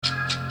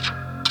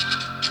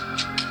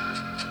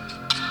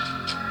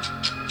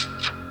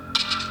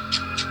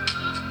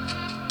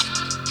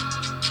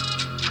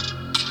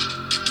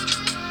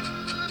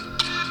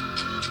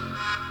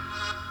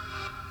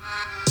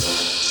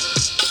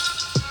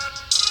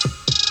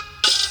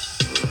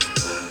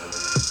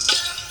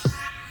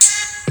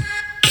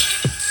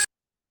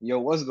Yo,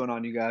 what's going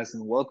on, you guys?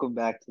 And welcome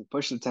back to the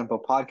Push the Tempo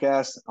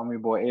podcast. I'm your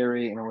boy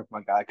Ari, and I'm with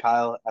my guy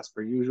Kyle, as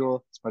per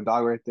usual. It's my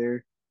dog right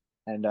there.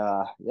 And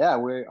yeah,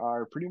 we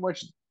are pretty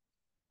much,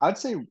 I'd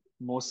say,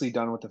 mostly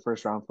done with the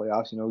first round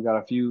playoffs. We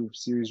got a few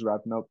series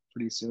wrapping up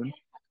pretty soon.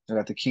 We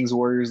got the Kings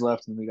Warriors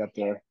left, and we got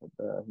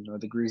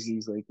the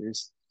Grizzlies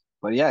Lakers.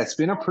 But yeah, it's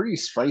been a pretty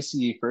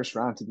spicy first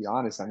round, to be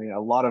honest. I mean, a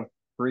lot of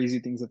crazy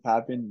things have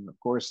happened. And of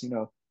course,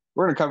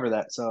 we're gonna cover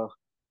that. So,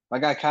 my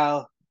guy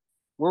Kyle,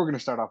 we're gonna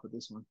start off with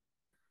this one.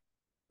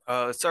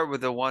 Let's start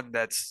with the one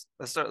that's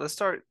let's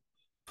start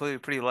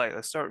pretty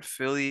light. Start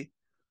Philly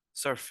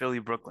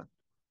Brooklyn.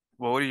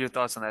 Well, what are your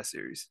thoughts on that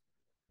series?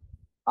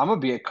 I'm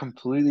gonna be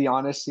completely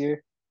honest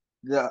here.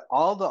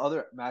 All the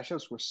other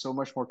matchups were so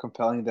much more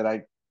compelling that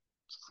I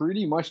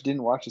pretty much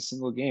didn't watch a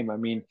single game. I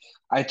mean,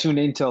 I tuned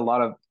into a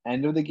lot of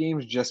end of the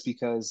games just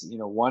because,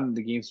 one,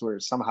 the games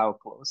were somehow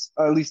close.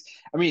 Or at least,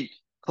 I mean,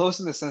 close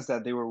in the sense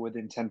that they were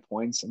within 10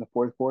 points in the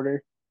fourth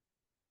quarter.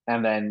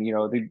 And then,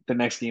 the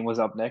next game was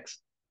up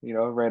next,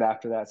 right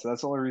after that. So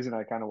that's the only reason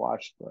I kind of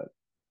watched. But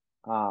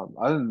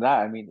other than that,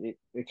 I mean,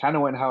 it kind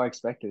of went how I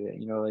expected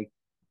it. Like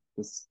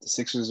the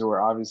Sixers were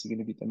obviously going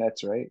to beat the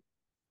Nets, right?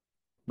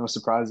 No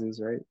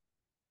surprises, right?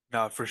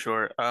 No, for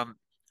sure.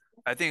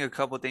 I think a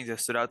couple of things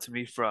that stood out to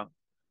me from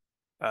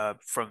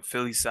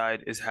Philly's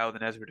side is how the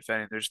Nets were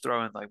defending. They're just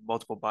throwing like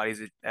multiple bodies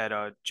at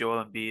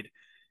Joel Embiid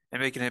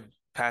and making him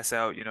pass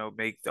out.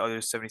 Make the other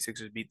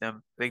 76ers beat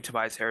them. I think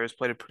Tobias Harris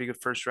played a pretty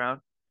good first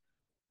round.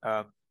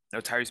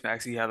 Tyrese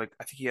Maxey had I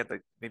think he had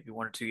like maybe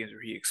one or two games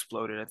where he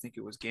exploded. I think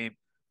it was game.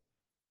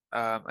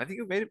 I think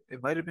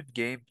it might have been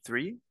game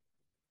three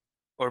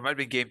or it might have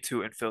been game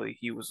two in Philly.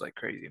 He was like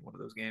crazy in one of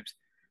those games.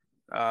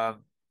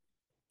 Um,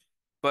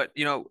 but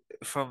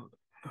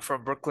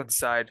from Brooklyn's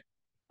side,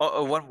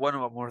 one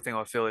more thing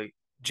on Philly.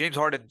 James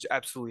Harden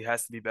absolutely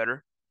has to be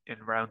better in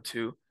round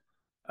two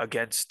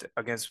against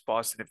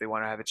Boston if they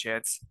want to have a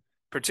chance.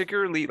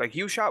 Particularly, like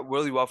he shot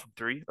really well from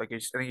three. I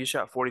think he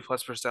shot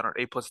 40+% on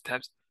 8+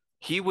 attempts.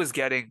 He was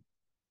getting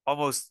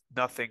almost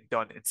nothing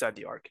done inside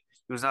the arc.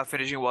 He was not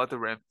finishing well at the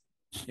rim.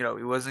 He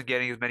wasn't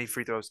getting as many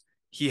free throws.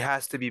 He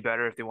has to be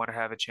better if they want to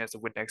have a chance to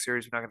win next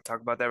series. We're not going to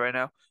talk about that right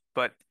now,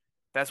 but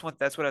that's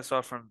what I saw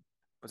from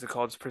what's it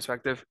called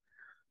perspective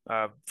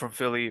from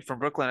Philly. From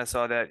Brooklyn, I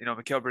saw that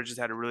Mikal Bridges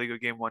had a really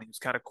good game one. He was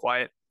kind of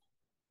quiet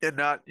and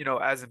not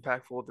as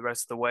impactful the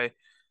rest of the way.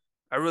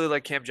 I really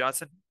like Cam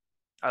Johnson.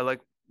 I like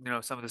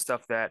some of the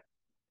stuff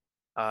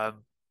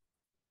um,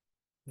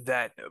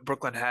 that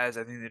Brooklyn has.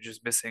 I think they're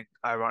just missing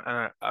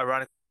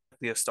ironically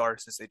a star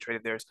since they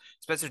traded theirs.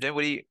 Spencer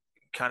Dinwiddie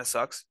kind of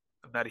sucks.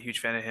 I'm not a huge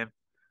fan of him.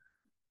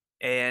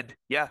 And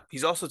yeah,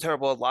 he's also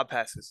terrible at lob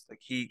passes. Like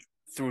he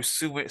threw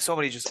so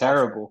many just awful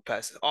Terrible,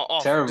 passes. Awful,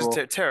 just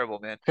terrible, terrible,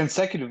 man.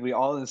 consecutively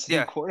all in the same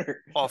Yeah,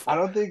 quarter. I awful.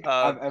 don't think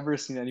I've ever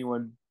seen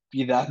anyone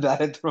be that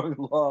bad at throwing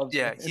lobs,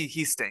 Yeah, man.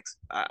 he stinks.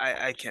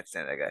 I can't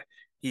stand that guy.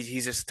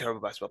 He's just a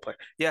terrible basketball player.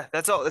 Yeah,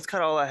 that's all. That's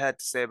kind of all I had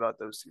to say about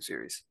those two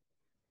series.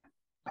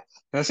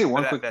 Can I say Or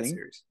one that quick that thing?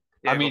 series.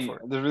 I Yeah, go mean, for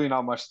it. there's really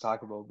not much to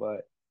talk about,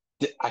 but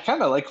I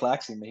kind of like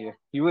Claxton here.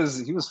 He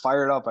was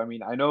fired up. I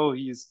mean, I know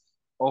he's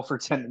 0 for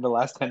 10 in the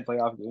last 10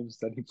 playoff games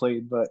that he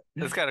played, but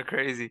That's kind of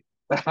crazy.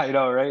 I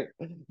know, right?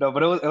 No,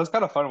 but it was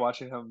kind of fun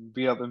watching him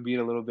beat up and beat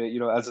a little bit.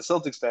 As a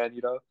Celtics fan,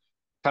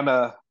 kind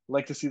of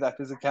like to see that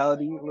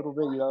physicality a little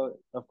bit.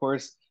 Of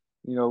course,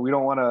 we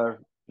don't want to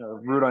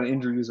root on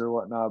injuries or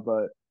whatnot,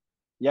 but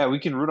yeah, we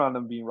can root on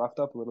them being roughed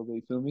up a little bit.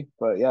 You feel me?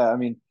 But yeah, I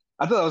mean,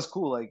 I thought that was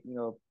cool. Like,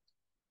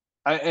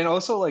 and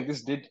also like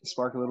this did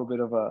spark a little bit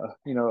of a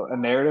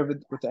narrative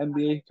with the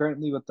NBA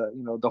currently with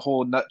the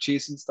whole nut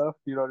chasing stuff.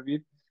 You know what I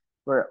mean?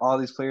 Where all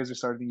these players are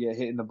starting to get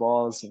hit in the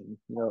balls, and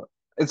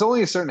it's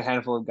only a certain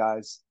handful of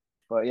guys.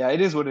 But yeah,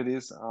 it is what it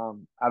is.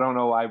 I don't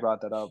know why I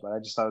brought that up, but I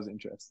just thought it was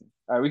interesting.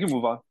 All right, we can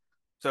move on.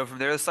 So from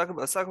there, let's talk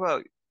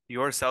about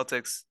your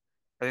Celtics.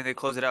 I think they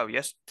closed it out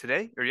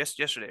today or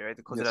yesterday, right?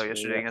 They closed it out Yesterday,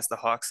 yesterday yeah. against the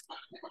Hawks.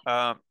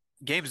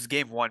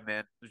 Game one,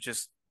 man. It was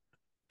just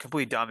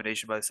complete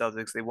domination by the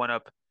Celtics. They went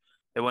up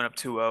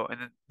 2-0,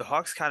 and then the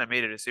Hawks kind of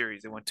made it a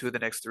series. They won two of the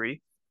next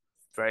three,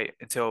 right?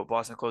 Until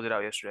Boston closed it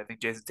out yesterday. I think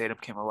Jason Tatum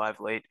came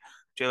alive late.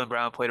 Jaylen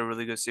Brown played a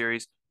really good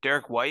series.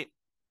 Derek White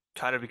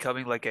kind of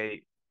becoming like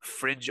a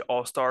fringe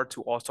all-star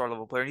to all-star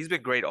level player. And he's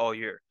been great all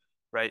year,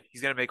 right?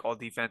 He's gonna make all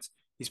defense.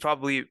 He's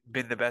probably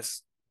been the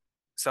best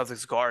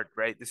Celtics guard,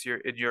 right, this year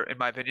in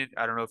my opinion.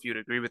 I don't know if you'd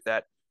agree with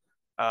that.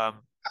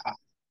 Um,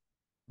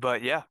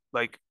 but yeah,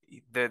 like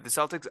the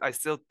Celtics, I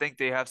still think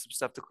they have some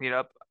stuff to clean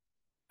up.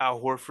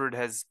 Al Horford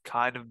has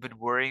kind of been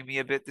worrying me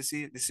a bit this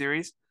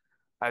series.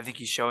 I think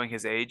he's showing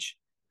his age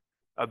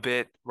a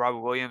bit. Robert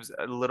Williams,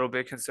 a little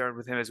bit concerned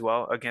with him as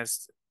well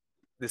against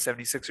the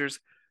 76ers.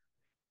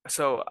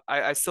 So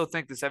I still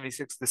think the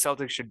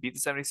Celtics should beat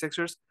the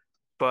 76ers,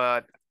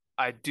 but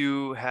I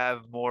do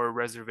have more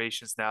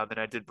reservations now than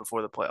I did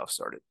before the playoffs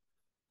started.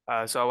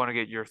 So I want to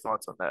get your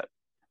thoughts on that.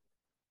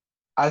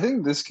 I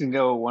think this can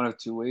go one of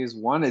two ways.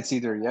 One, it's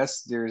either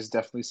yes, there's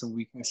definitely some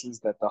weaknesses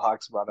that the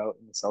Hawks brought out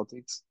in the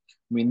Celtics.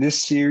 I mean,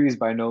 this series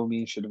by no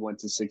means should have went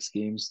to 6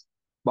 games.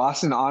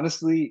 Boston,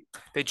 honestly,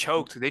 They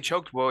choked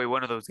Bowie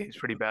one of those games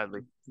pretty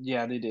badly.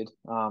 yeah, they did.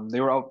 They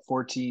were up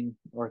 14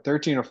 or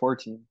 13 or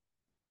 14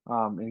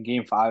 in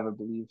game five, I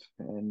believe.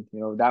 And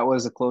that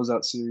was a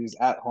closeout series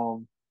at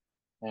home.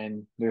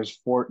 And there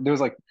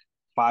was like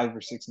 5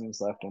 or 6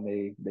 minutes left and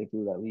they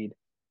blew that lead.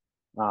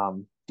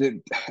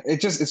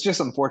 It's just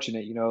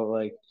unfortunate,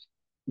 like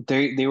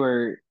they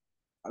were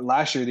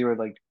last year they were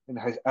like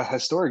a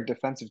historic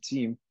defensive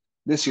team.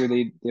 This year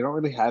they don't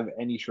really have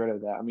any shred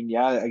of that. I mean,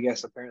 yeah, I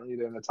guess apparently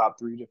they're in the top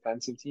three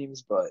defensive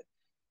teams, but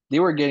they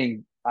were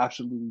getting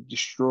absolutely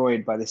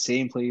destroyed by the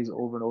same plays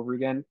over and over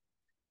again.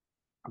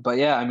 But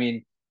yeah, I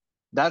mean,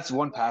 that's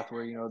one path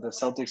where the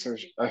Celtics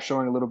are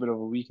showing a little bit of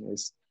a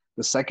weakness.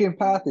 The second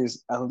path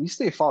is at least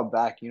they fought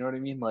back. You know what I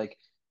mean? Like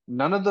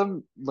none of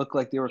them looked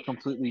like they were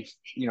completely,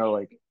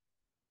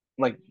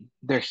 like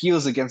their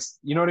heels against.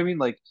 You know what I mean?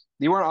 Like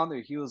they weren't on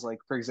their heels. Like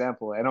for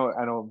example, I know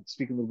I'm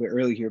speaking a little bit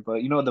early here,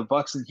 but the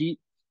Bucks and Heat,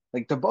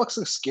 like the Bucks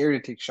look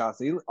scared to take shots.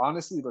 They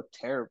honestly look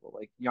terrible.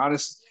 Like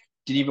Giannis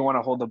didn't even want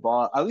to hold the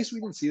ball. At least we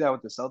didn't see that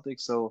with the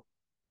Celtics. So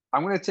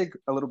I'm going to take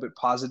a little bit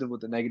positive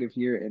with the negative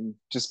here and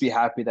just be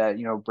happy that,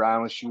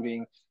 Brown was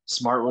shooting.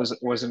 Smart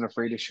wasn't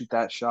afraid to shoot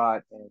that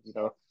shot.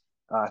 And,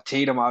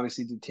 Tatum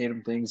obviously did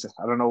Tatum things.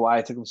 I don't know why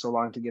it took him so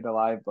long to get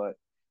alive, but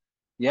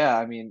yeah,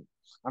 I mean,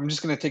 I'm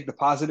just going to take the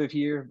positive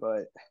here.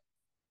 But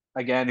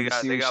again, the They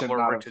series got should more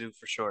not work have, to do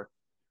for sure.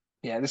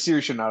 yeah, the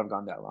series should not have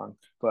gone that long.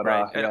 But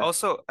Right. And yeah,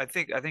 also I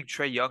think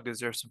Trae Young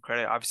deserves some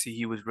credit. Obviously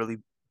he was really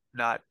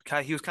not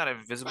kind he was kind of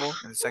invisible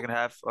in the second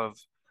half of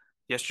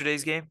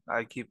yesterday's game.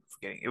 I keep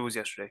forgetting. It was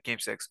yesterday, game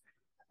six.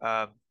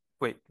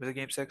 Wait, was it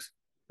game six?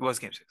 It was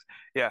game six.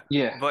 Yeah.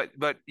 yeah, But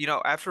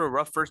after a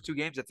rough first two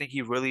games, I think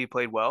he really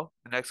played well.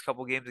 The next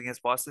couple games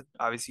against Boston,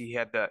 obviously he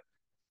had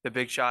the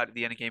big shot at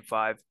the end of game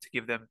five to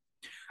give them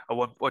a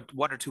 1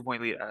 or 2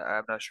 point lead.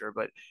 I'm not sure,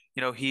 but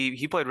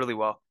he played really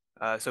well.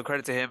 So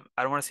credit to him.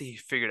 I don't want to say he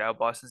figured out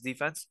Boston's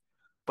defense,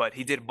 but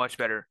he did much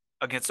better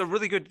against a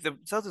really good. The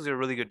Celtics are a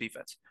really good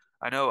defense.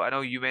 I know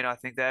you may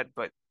not think that,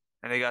 but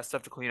and they got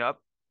stuff to clean up,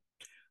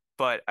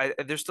 but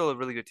they're still a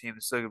really good team.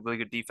 They're still a really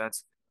good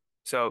defense.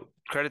 So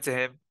credit to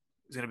him.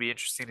 It's going to be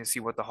interesting to see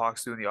what the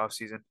Hawks do in the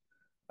offseason.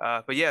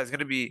 But yeah, it's going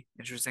to be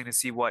interesting to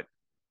see what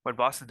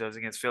Boston does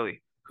against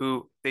Philly,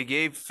 who they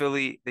gave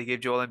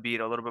Joel Embiid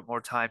a little bit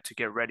more time to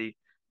get ready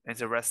and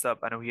to rest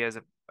up. I know he has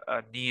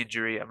a knee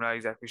injury. I'm not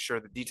exactly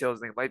sure the details.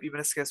 I think it might be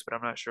meniscus, but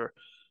I'm not sure.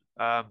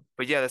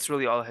 But yeah, that's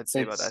really all I had to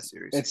say about that it's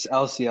series. it's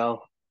LCL,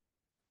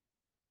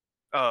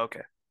 Oh,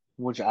 okay.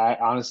 which I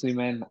honestly,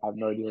 man, I have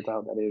no idea what the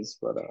hell that is.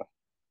 But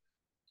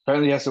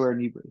apparently he has to wear a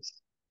knee brace.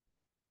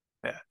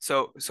 Yeah.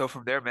 So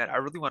from there, man, I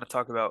really want to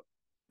talk about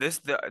this.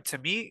 To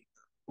me,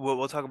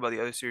 we'll talk about the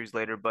other series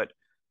later, but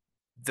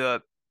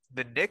the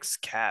the Knicks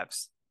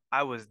Cavs,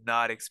 I was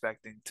not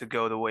expecting to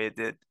go the way it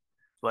did.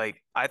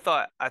 Like I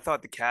thought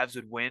the Cavs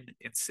would win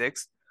in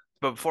six,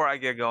 but before I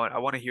get going, I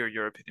want to hear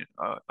your opinion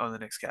on the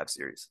Knicks Cavs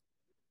series.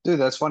 Dude,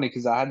 that's funny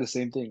because I had the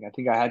same thing. I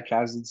think I had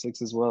Cavs in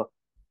six as well.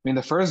 I mean,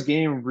 the first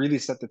game really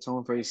set the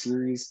tone for the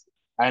series.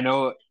 I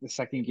know the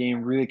second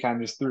game really kind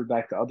of just threw it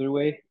back the other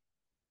way,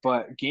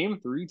 but game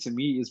three to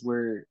me is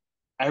where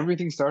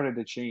everything started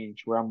to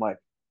change. Where I'm like,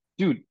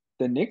 dude,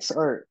 the Knicks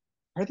are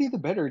they the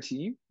better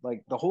team?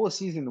 Like the whole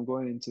season, I'm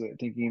going into it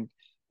thinking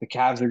the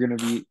Cavs are going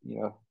to be,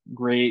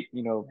 great.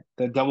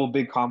 The double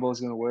big combo is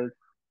going to work.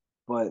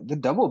 But the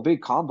double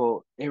big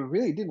combo, it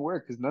really didn't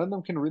work because none of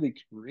them can really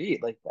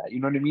create like that. You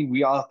know what I mean?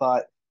 We all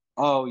thought,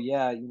 oh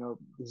yeah,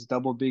 this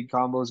double big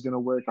combo is gonna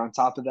work. On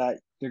top of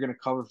that, they're gonna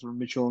cover for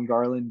Mitchell and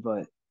Garland.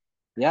 But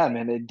yeah,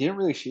 man, it didn't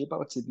really shape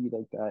out to be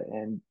like that.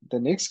 And the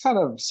Knicks kind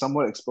of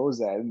somewhat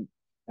exposed that.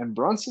 And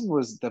Brunson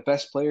was the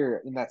best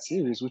player in that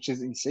series, which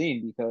is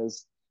insane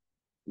because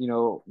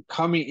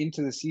coming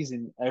into the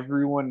season,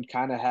 everyone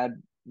kind of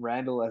had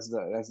Randall as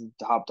the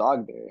top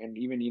dog there, and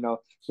even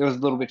there was a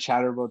little bit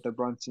chatter about the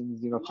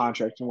Brunson's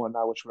contract and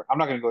whatnot, which I'm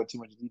not going to go into too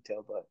much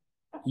detail, but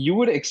you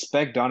would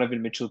expect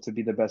Donovan Mitchell to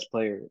be the best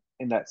player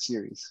in that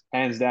series,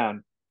 hands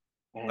down,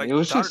 and it Like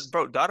was just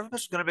Donovan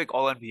Mitchell's gonna make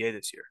All NBA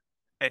this year,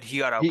 and he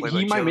got he outplayed by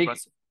he might Jalen make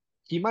Brunson.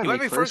 he might He might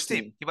make make first first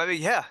team. team. He might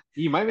make yeah,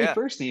 He might make yeah.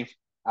 first team.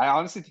 I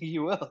honestly think he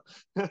will.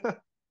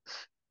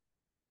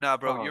 Nah,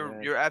 bro, Oh you're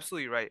man, you're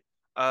absolutely right.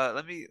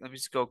 Let me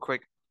just go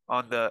quick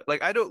on the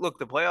like. I don't look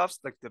the playoffs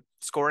like the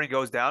scoring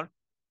goes down.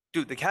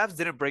 Dude, the Cavs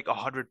didn't break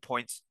 100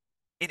 points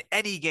in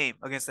any game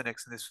against the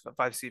Knicks in this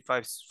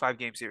five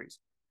game series.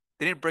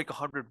 They didn't break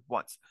 100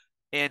 once,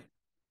 and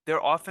their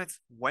offense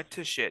went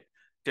to shit.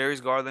 Darius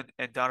Garland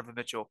and Donovan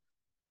Mitchell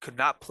could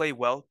not play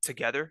well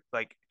together,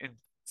 like in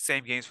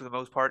same games for the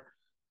most part.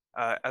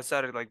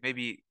 Outside of like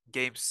maybe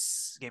game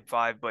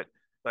five, but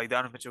like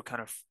Donovan Mitchell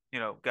kind of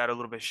got a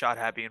little bit shot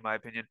happy in my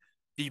opinion.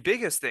 The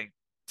biggest thing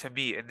to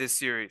me in this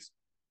series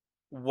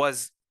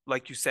was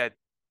like you said,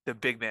 the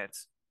big men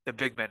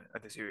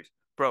of the series,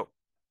 bro.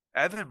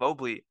 Evan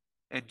Mobley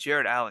and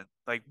Jared Allen.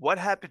 Like, what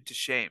happened to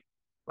Shame?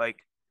 Like,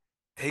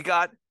 they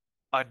got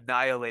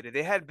annihilated.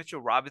 They had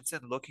Mitchell Robinson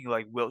looking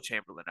like Wilt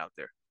Chamberlain out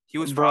there. He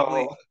was bro.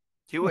 probably,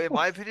 in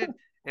my opinion,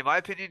 in my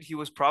opinion, he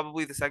was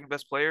probably the second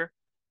best player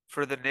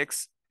for the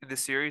Knicks in the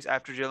series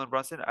after Jalen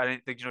Brunson. I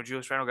didn't think,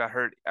 Julius Randle got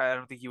hurt. I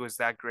don't think he was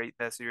that great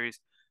in that series.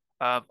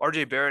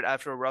 RJ Barrett,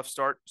 after a rough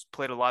start,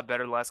 played a lot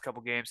better the last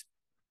couple games.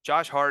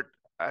 Josh Hart,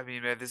 I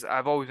mean, man, this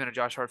I've always been a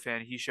Josh Hart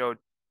fan. He showed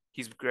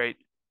he's great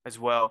as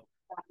well.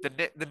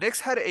 The Knicks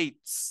had a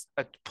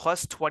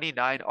plus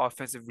 29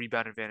 offensive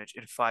rebound advantage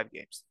in 5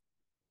 games.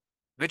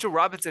 Mitchell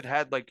Robinson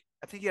had like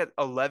I think he had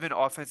 11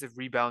 offensive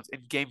rebounds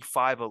in game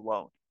 5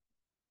 alone.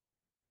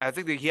 I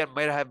think that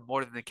might have had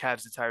more than the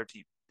Cavs' entire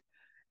team.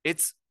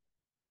 It's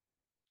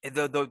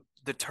the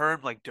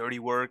term like dirty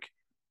work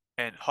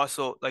and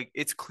hustle, like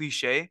it's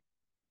cliche,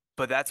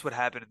 but that's what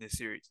happened in this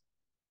series.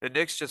 The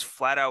Knicks just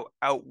flat out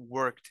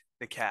outworked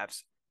the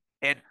Cavs.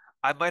 And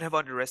I might have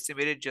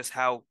underestimated just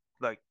how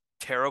like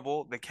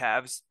terrible the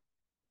Cavs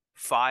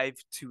 5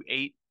 to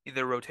 8 in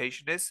their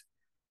rotation is,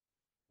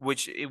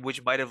 which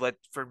might have led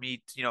for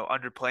me,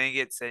 underplaying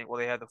it, saying, well,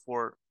 they have the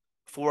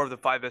four of the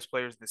 5 best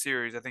players in the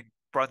series. I think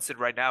Brunson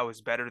right now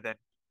is better than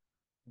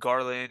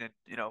Garland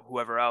and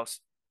whoever else.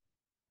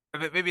 I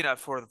mean, maybe not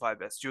 4 of the 5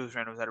 best. Julius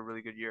Randle's had a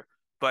really good year,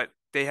 but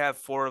they have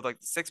 4 of like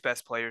the 6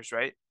 best players,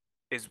 right?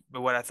 Is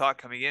what I thought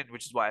coming in,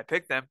 which is why I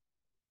picked them.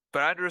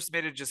 But I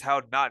underestimated just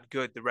how not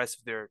good the rest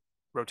of their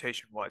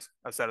rotation was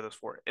outside of those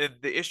 4. And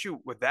the issue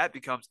with that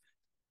becomes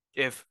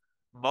if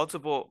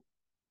multiple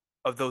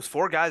of those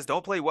 4 guys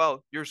don't play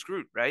well, you're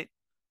screwed, right?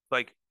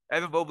 Like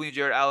Evan Mobley and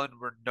Jared Allen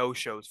were no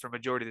shows for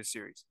majority of the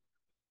series.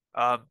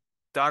 Um,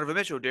 Donovan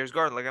Mitchell, Darius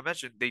Garland, like I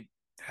mentioned, they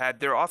had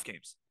their off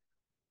games.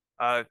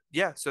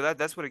 Yeah, so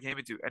that's what it came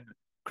into. And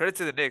credit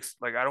to the Knicks.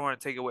 Like I don't want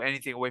to take away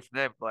anything away from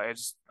them. Like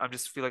I'm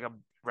just feel like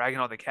I'm ragging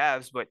on the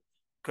Cavs, but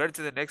credit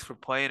to the Knicks for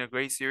playing a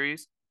great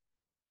series.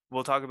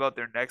 We'll talk about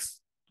their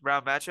next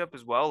round matchup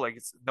as well. Like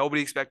it's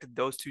nobody expected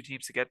those 2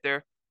 teams to get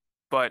there,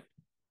 but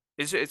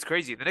it's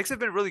crazy. The Knicks have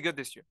been really good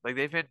this year. Like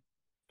they've been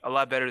a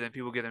lot better than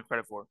people give them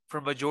credit for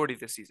a majority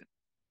of this season.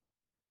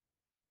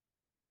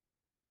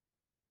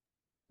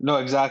 No,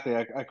 exactly.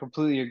 I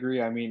completely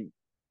agree. I mean,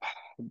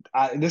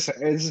 this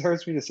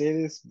hurts me to say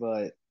this,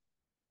 but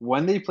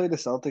when they play the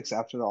Celtics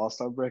after the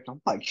All-Star break, I'm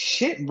like,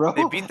 shit, bro.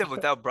 They beat them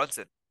without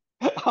Brunson.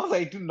 I was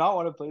like, I do not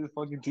want to play this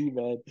fucking team,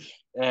 man.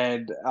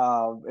 And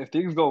if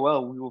things go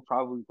well, we will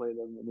probably play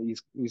them in the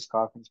East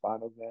Conference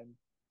Finals, man.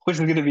 Which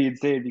is gonna be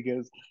insane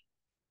because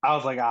I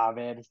was like, ah,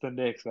 man, it's the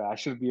Knicks, man. I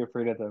shouldn't be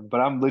afraid of them,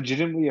 but I'm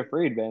legitimately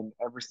afraid, man.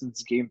 Ever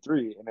since Game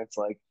 3, and it's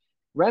like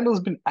Randall's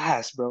been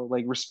ass, bro.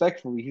 Like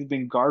respectfully, he's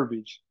been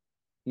garbage.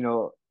 You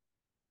know,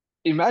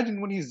 imagine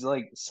when he's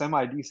like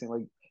semi decent.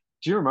 Like,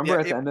 do you Yeah, remember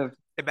at the end of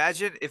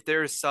imagine if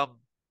there is some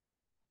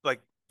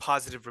like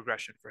positive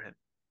regression for him.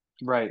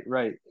 right,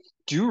 right?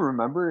 Do you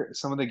remember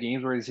some of the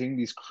games where he's hitting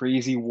these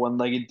crazy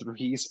one-legged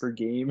threes per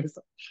game? It's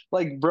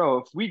like, bro,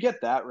 if we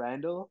get that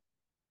Randall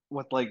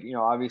with like,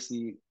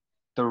 obviously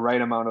the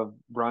right amount of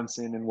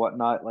Brunson and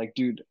whatnot, like,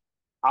 dude,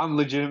 I'm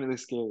legitimately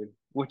scared,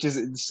 which is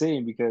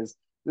insane because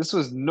this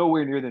was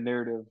nowhere near the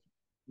narrative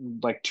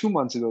like 2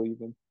 months ago,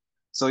 even.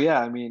 So yeah,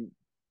 I mean,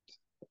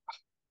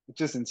 it's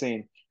just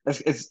insane.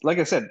 It's like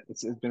I said,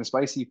 it's been a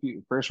spicy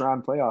first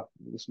round playoff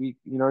this week.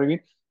 You know what I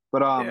mean?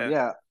 But Yeah,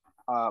 yeah,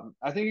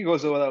 I think it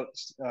goes without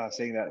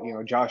saying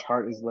that Josh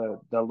Hart is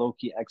the low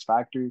key X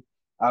factor.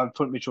 I would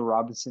put Mitchell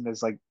Robinson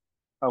as like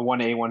a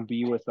 1A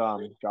 1B with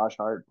Josh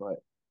Hart, but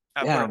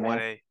I put yeah, him one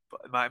man,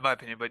 A, my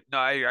opinion. But no,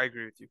 I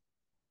agree with you.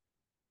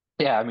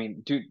 yeah, I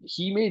mean, dude,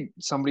 he made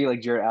somebody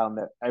like Jared Allen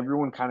that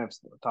everyone kind of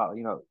thought.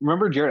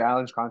 Remember Jared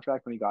Allen's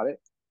contract when he got it?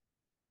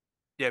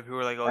 Yeah, people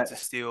were like, "Oh, I, it's a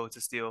steal, it's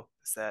a steal."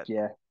 It's that.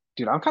 yeah,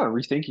 dude, I'm kind of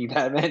rethinking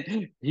that,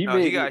 man. He No,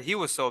 made he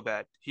was so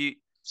bad. He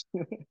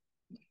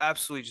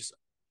absolutely just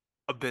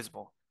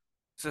abysmal.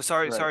 So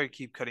sorry, right. sorry to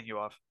keep cutting you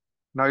off.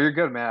 No, you're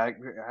good,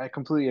 man. I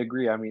completely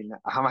agree. I mean,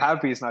 I'm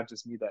happy it's not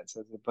just me that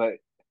says it, but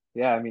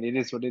yeah, I mean, it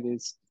is what it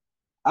is.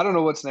 I don't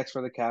know what's next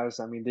for the Cavs.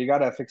 I mean, they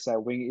gotta fix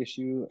that wing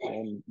issue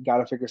and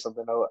gotta figure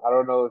something out. I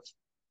don't know if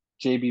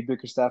JB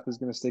Bickerstaff is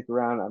gonna stick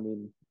around. I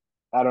mean,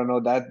 I don't know.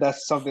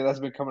 That's something that's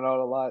been coming out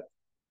a lot.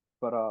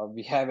 But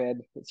yeah,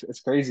 man,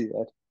 it's crazy,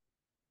 man.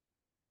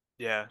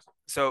 Yeah.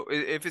 So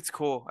if it's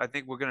cool, I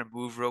think we're gonna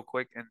move real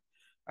quick, and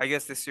I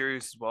guess this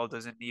series as well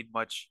doesn't need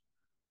much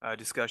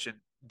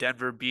discussion.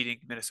 Denver beating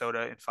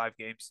Minnesota in 5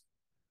 games.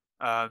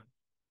 Um,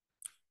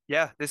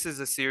 yeah, this is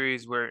a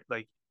series where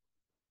like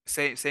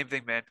same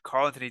thing, man.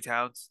 Karl Anthony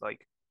Towns,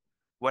 like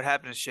what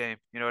happened to Shame?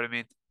 You know what I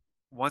mean?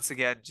 Once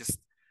again, just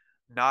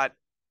not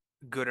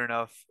good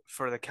enough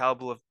for the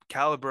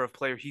caliber of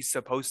player he's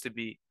supposed to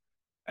be,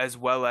 as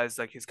well as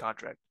like his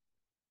contract.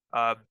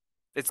 Um,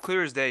 it's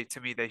clear as day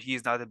to me that he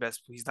is not the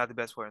best. He's not the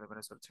best player in the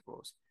Minnesota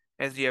Timberwolves.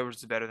 Anthony Edwards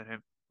is better than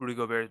him. Rudy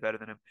Gobert is better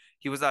than him.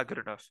 He was not good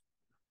enough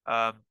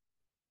um,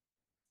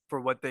 for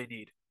what they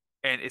need,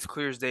 and it's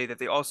clear as day that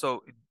they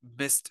also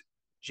missed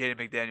Jaden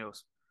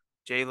McDaniels,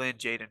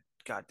 Jaden.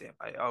 Goddamn,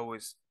 I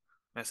always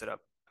mess it up.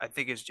 I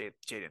think it's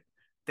Jaden.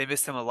 They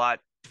missed him a lot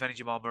defending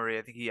Jamal Murray.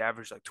 I think he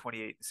averaged like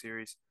 28 in the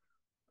series.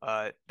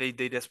 They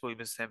desperately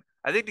missed him.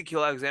 I think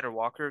Nickeil Alexander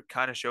Walker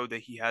kind of showed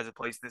that he has a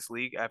place in this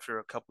league after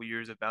a couple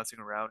years of bouncing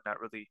around, not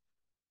really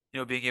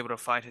being able to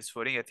find his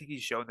footing. I think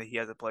he's shown that he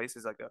has a place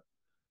as like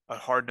a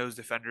hard-nosed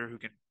defender who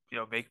can,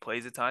 make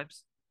plays at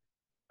times.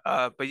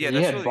 But yeah,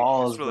 He had that's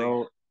balls, really,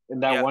 bro. In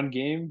that yeah, one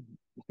game,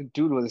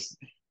 dude was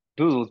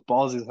dude was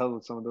balls as hell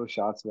with some of those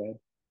shots, man. And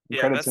yeah,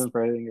 credit to him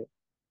for hitting it.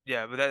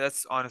 but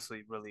that's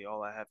honestly really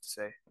all I have to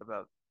say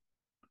about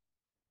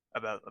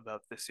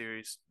this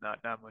series. Not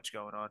much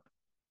going on.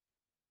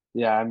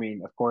 Yeah, I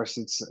mean, of course,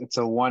 it's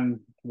a one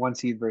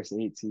seed versus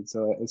eight seed,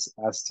 so it's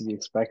as to be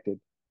expected.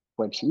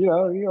 Which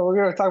we're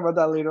gonna talk about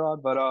that later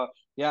on. But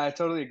yeah, I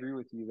totally agree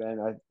with you,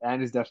 man.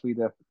 And is definitely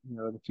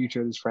the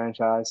future of this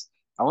franchise.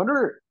 I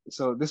wonder.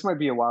 So this might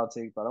be a wild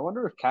take, but I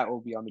wonder if Cat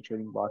will be on the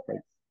trading block.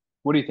 Like,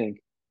 what do you think?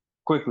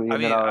 Quickly, I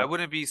and then mean, I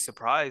wouldn't be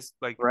surprised.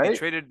 Like right.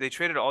 they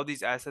traded all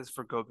these assets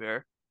for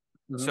Gobert.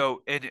 Hmm.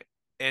 So and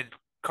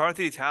Karl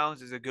Anthony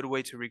Towns is a good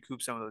way to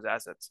recoup some of those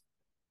assets.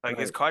 Like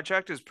his Right.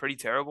 contract is pretty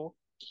terrible.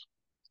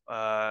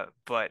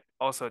 But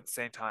also at the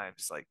same time,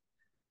 it's like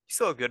he's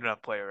still a good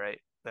enough player, right?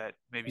 That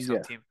maybe some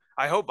Yeah. team.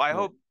 I Right.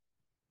 hope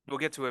we'll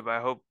get to it, but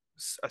I hope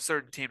a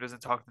certain team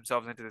doesn't talk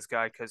themselves into this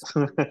guy because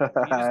he's just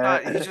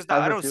not. He's I just not.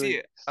 have I a don't see feeling.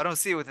 it. I don't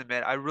see it with him,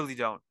 man. I really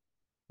don't.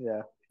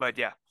 Yeah. But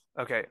yeah,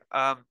 okay.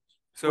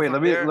 So Wait, from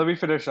let there, me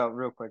finish up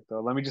real quick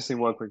though. Let me just say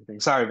one quick thing.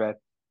 Sorry, man.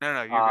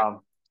 no, you're good. Um,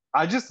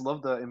 I just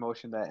love the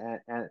emotion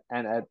that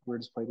and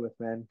Edwards played with,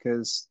 man.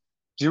 Because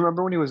do you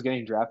remember when he was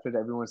getting drafted?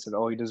 Everyone said,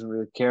 "Oh, he doesn't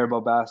really care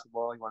about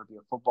basketball. He want to be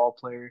a football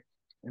player."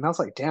 And I was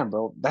like, "Damn,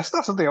 bro, that's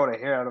not something I want to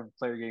hear out of a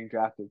player getting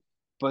drafted."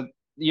 But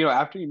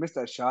after he missed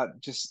that shot,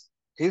 just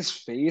his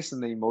face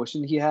and the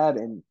emotion he had,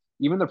 and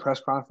even the press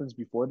conference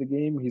before the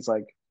game, he's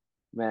like,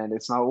 "Man,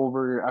 it's not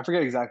over." I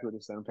forget exactly what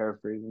he said. I'm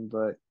paraphrasing,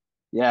 but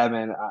yeah,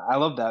 man, I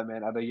love that,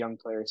 man, as a young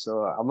player. So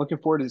I'm looking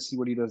forward to see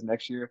what he does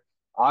next year.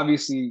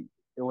 Obviously,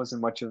 it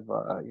wasn't much of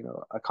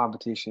a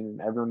competition,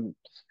 and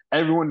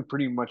everyone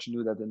pretty much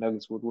knew that the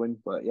Nuggets would win.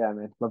 But yeah,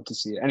 man, love to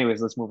see it.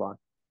 Anyways, let's move on.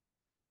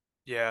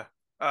 Yeah.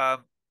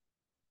 Um.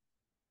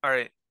 All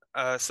right.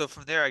 So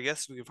from there, I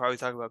guess we could probably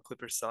talk about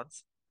Clippers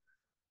Suns.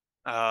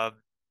 Um.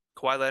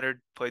 Kawhi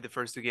Leonard played the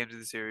first two games of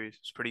the series. It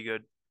was pretty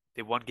good.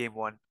 They won game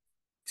one.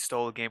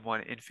 Stole game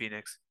one in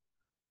Phoenix.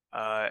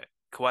 Uh,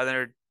 Kawhi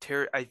Leonard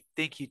I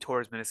think he tore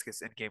his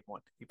meniscus in game one.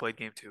 He played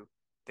game two.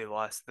 They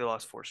lost. They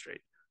lost four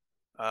straight.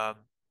 Um,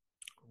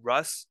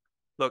 Russ,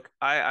 look,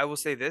 I will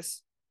say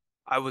this.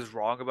 I was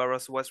wrong about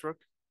Russell Westbrook.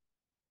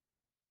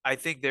 I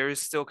think there is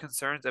still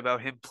concerns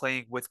about him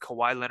playing with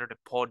Kawhi Leonard and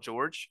Paul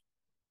George,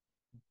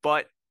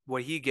 but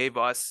what he gave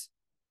us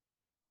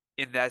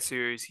in that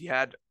series, he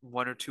had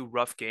one or two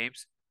rough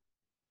games,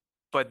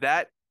 but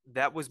that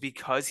was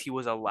because he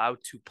was allowed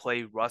to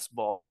play Russ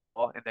ball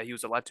and that he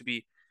was allowed to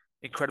be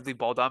incredibly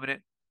ball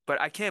dominant. But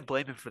I can't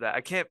blame him for that.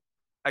 I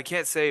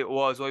can't say,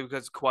 well, it's only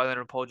because Kawhi Leonard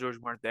and Paul George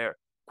weren't there.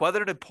 Kawhi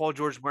Leonard and Paul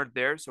George weren't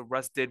there, so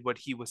Russ did what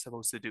he was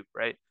supposed to do,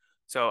 right?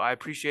 So I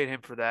appreciate him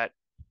for that.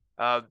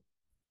 Um,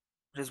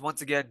 just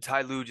once again,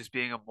 Ty Lue just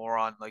being a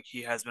moron like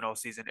he has been all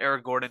season.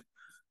 Eric Gordon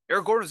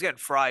was getting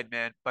fried,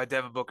 man, by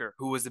Devin Booker,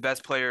 who was the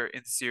best player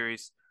in the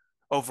series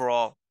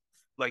overall.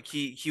 Like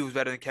he was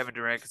better than Kevin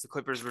Durant because the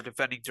Clippers were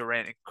defending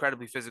Durant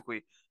incredibly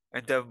physically,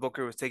 and Devin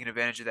Booker was taking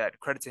advantage of that.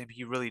 Credit to him,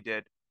 he really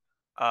did.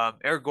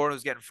 Eric Gordon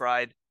was getting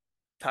fried.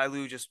 Ty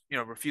Lue just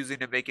refusing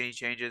to make any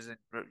changes and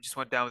just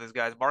went down with his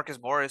guys. Marcus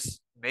Morris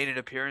made an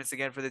appearance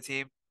again for the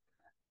team.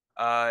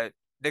 Uh,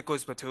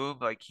 Nicholas Batum,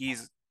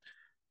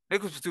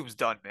 Nicholas Batum's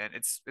done, man.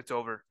 It's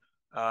over.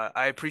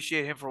 I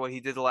appreciate him for what he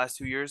did the last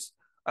 2 years.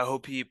 I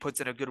hope he puts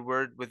in a good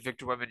word with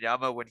Victor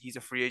Wembanyama when he's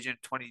a free agent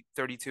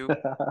 2032.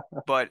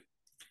 But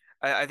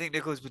I think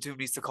Nicholas Batum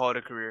needs to call it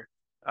a career.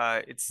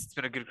 It's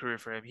been a good career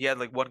for him. He had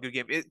like one good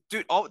game.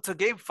 Dude, all to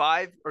game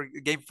five or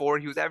game four,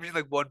 he was averaging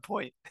like 1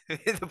 point in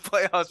the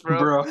playoffs, bro.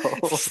 Bro.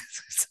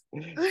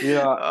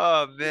 Yeah,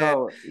 Oh man,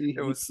 yo,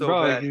 it was so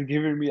bro, bad, he's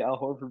giving me Al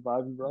Horford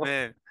vibes, bro.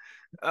 man.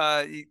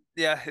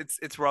 Yeah,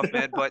 it's rough,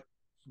 man.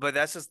 But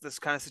that's just this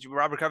kind of situation.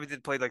 Robert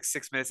Covington played like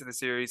 6 minutes in the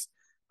series.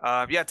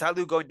 Yeah, Ty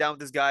Lue going down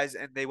with his guys,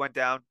 and they went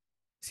down.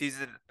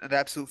 Season an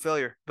absolute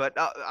failure. But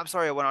I'm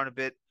sorry I went on a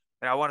bit,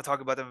 and I want to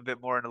talk about them a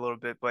bit more in a little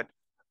bit. But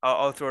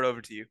I'll throw it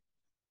over to you.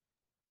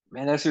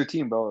 Man, that's your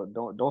team, bro.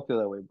 Don't feel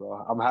that way, bro.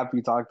 I'm happy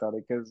you talked about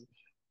it because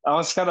I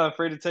was kind of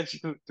afraid to text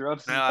you throughout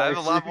this Now I entire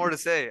have a lot more to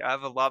series. say. I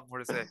have a lot more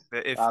to say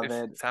if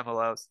Man, time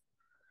allows.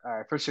 all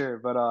right, for sure.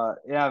 But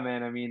yeah,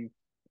 man. I mean,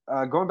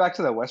 going back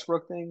to that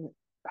Westbrook thing,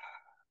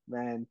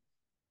 man.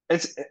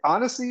 It's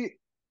honestly,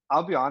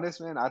 I'll be honest,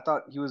 man. I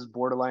thought he was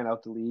borderline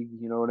out the league.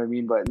 You know what I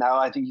mean? But now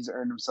I think he's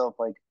earned himself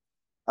like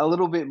a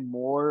little bit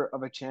more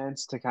of a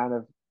chance to kind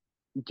of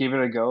give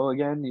it a go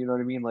again. You know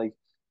what I mean? Like,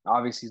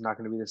 obviously, he's not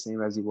going to be the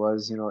same as he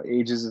was.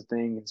 Age is a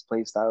thing, his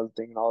play style is a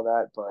thing, and all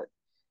that. But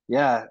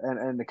yeah,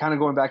 and kind of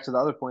going back to the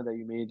other point that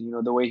you made,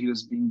 the way he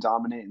was being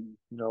dominant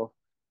and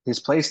his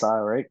play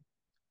style, right?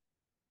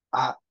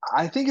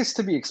 I think it's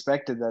to be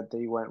expected that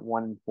they went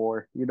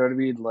 1-4. You know what I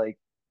mean? Like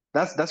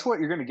that's what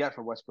you're gonna get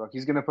from Westbrook.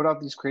 He's gonna put up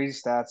these crazy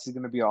stats. He's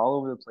gonna be all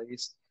over the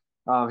place.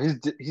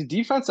 His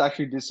defense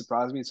actually did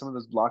surprise me. Some of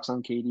those blocks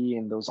on KD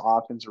and those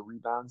offensive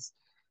rebounds,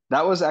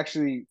 that was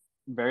actually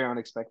very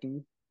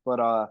unexpected.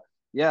 But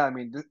yeah, I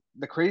mean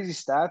the crazy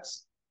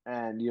stats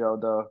and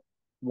the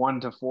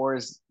 1 to 4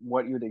 is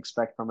what you'd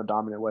expect from a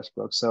dominant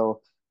Westbrook.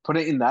 So put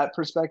it in that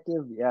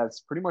perspective, yeah, it's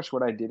pretty much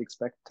what I did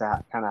expect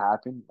to kind of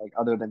happen. Like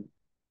other than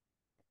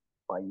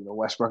like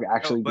Westbrook No,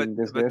 actually but being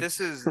this but good. this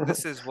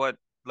is what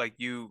like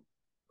you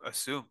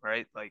assume,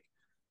 right? Like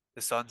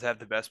the Suns have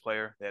the best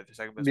player, they have the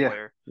second best Yeah,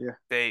 player. yeah.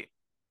 They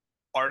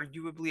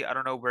arguably, I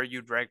don't know where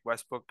you'd rank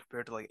Westbrook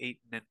compared to like Aiton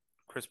and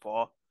Chris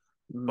Paul,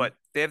 Mhm. but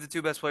they have the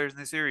two best players in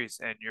the series,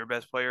 and your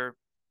best player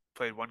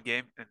played one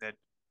game, and then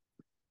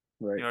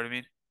you Right. know what I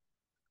mean?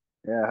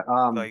 Yeah.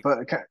 Like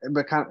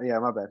But kind of, yeah,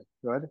 my bad.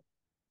 Go ahead.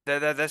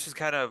 that's just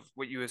kind of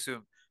what you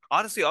assume.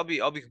 Honestly, I'll be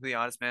completely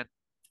honest, man.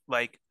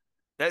 Like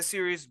that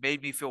series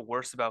made me feel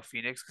worse about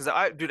Phoenix because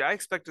I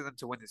expected them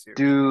to win the series.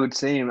 Dude,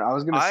 same. I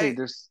was gonna say I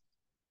there's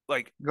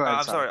like go ahead,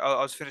 I'm sorry. sorry,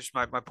 I'll just finish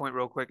my point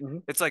real quick. Hmm.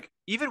 It's like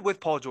even with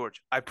Paul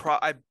George, I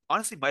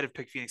honestly might have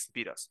picked Phoenix to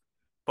beat us,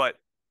 but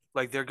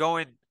like they're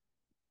going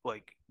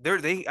like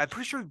they I'm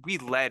pretty sure we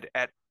led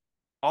at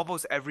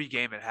almost every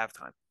game at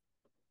halftime,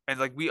 and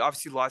like we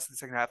obviously lost in the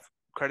second half.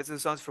 Credit to the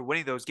Suns for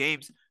winning those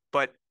games,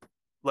 but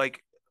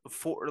like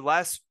for the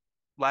last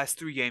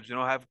three games, we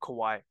don't have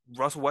Kawhi.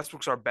 Russell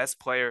Westbrook's our best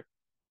player,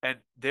 and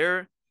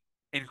they're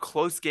in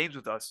close games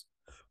with us.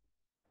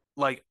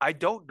 Like I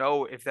don't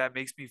know if that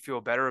makes me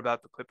feel better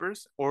about the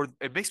Clippers or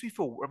it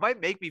might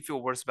make me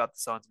feel worse about the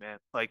Suns, man.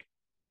 Like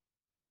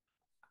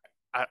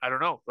I don't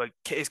know. Like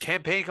is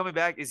Cam Payne coming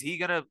back? Is he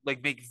gonna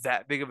like make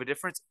that big of a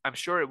difference? I'm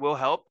sure it will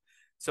help.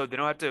 So they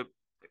don't have to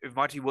if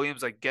Monty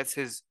Williams like gets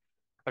his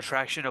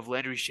attraction of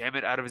Landry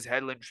Shamet out of his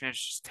head. Landry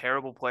Shamet's just a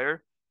terrible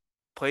player.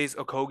 Plays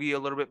Okogie a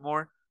little bit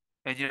more.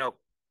 And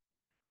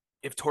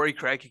if Torrey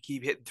Craig could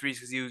keep hitting threes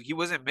because he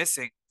wasn't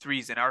missing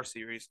threes in our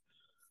series.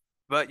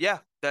 But yeah,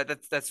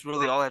 that's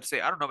really all I have to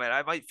say. I don't know, man.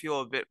 I might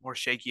feel a bit more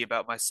shaky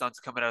about my Suns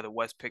coming out of the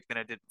West pick than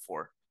I did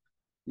before.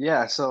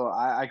 Yeah, so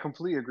I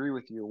completely agree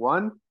with you.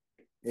 One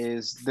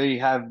is they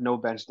have no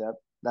bench depth.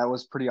 That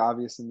was pretty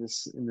obvious in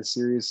this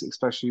series,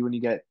 especially when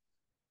you get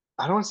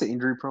I don't want to say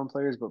injury prone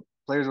players, but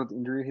players with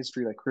injury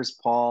history like Chris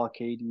Paul,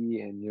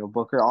 KD, and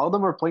Booker. All of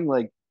them are playing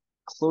like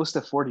close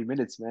to 40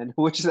 minutes, man,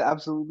 which is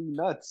absolutely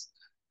nuts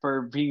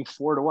for being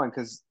 4-1.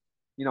 Because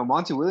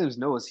Monty Williams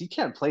knows he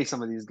can't play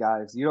some of these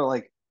guys.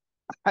 Like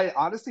I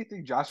honestly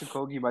think Josh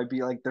Okogie might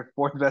be like their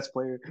fourth best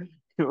player,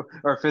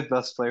 or fifth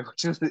best player,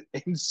 which is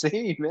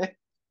insane, man.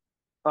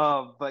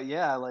 But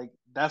yeah, like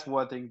that's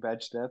one thing,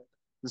 bench depth.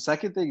 The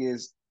second thing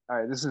is, all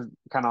right, this is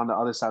kind of on the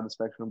other side of the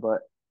spectrum, but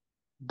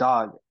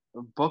dog,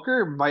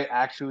 Booker might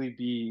actually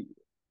be,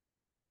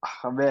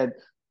 oh man,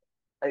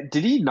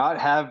 did he not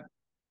have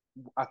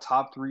a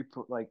top three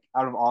like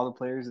out of all the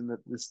players in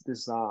this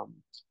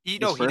He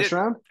first did.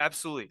 round?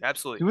 Absolutely, He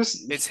absolutely.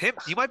 was, It's him.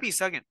 He might be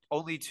second,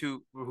 only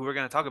to who we're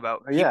going to talk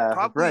about. He yeah,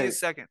 probably right, is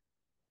second.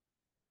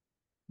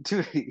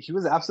 dude. He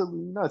was absolutely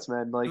nuts,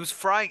 man. He Like, was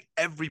frying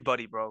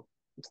everybody, bro.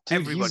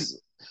 dude, Everybody.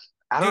 he's.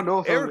 I don't Dude, know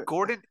if it Eric was,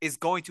 Gordon is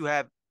going to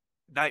have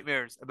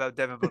nightmares about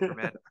Devin Booker,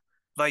 man.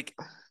 Like,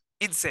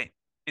 insane.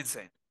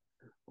 Insane.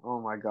 oh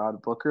my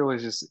God, Booker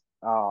was just.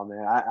 Oh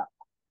man,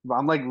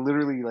 I'm like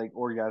literally like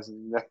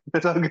orgasming.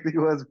 That's how good he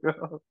was,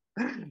 bro.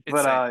 But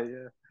Insane.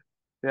 yeah.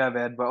 Yeah,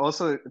 man. But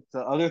also the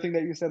other thing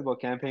that you said about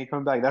campaign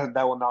coming back,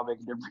 that will not make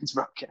a difference,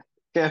 bro.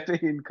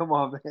 Campaign, come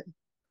on, man.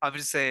 I'm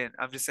just saying.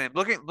 I'm just saying.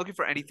 Looking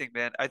for anything,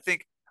 man. I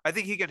think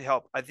he can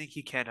help. I think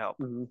he can help.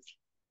 Hmm.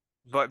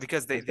 But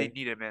because they Okay.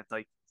 need it, man.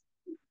 Like,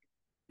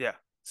 yeah.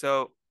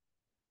 So,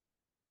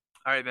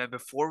 all right, man.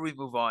 Before we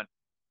move on,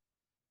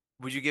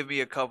 would you give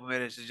me a couple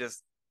minutes to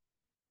just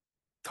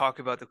talk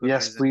about the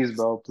Yes, Clippers and please, just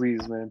bro.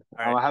 Please, man. all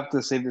I'm right, gonna have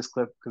to save this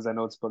clip because I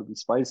know it's going to be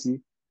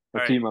spicy.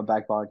 all I'll keep right. it in my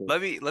back pocket.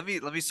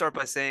 Let me start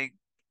by saying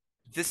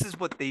this is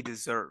what they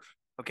deserve.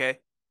 Okay,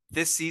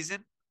 this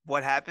season,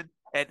 what happened,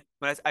 and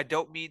I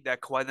don't mean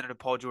that Kawhi Leonard and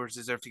Paul George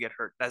deserve to get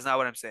hurt. That's not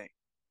what I'm saying.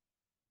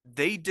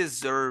 They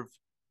deserve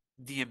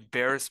the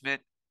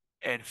embarrassment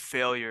and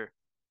failure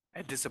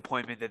and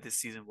disappointment that this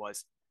season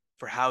was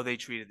for how they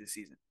treated the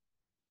season.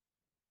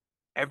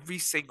 Every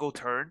single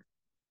turn,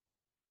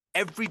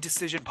 every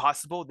decision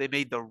possible, they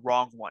made the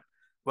wrong one.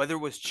 Whether it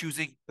was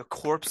choosing the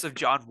corpse of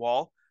John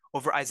Wall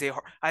over Isaiah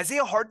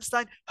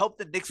Hartenstein helped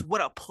the Knicks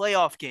win a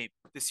playoff game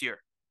this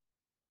year.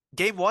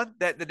 Game one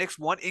that the Knicks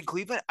won in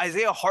Cleveland,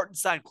 Isaiah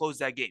Hartenstein closed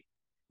that game,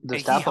 The and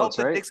he staff outs, helped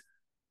the right? Knicks.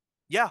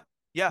 Yeah,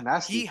 yeah, he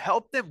Nasty.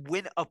 helped them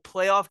win a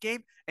playoff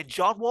game. And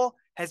John Wall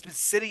has been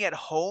sitting at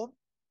home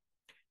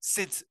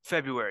since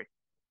February.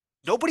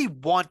 Nobody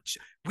wants.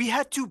 We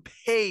had to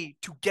pay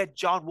to get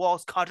John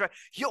Wall's contract.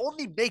 He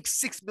only makes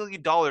 $6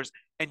 million,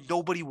 and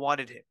nobody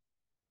wanted him.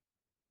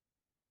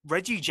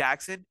 Reggie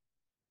Jackson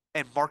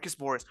and Marcus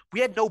Morris.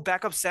 We had no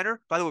backup center.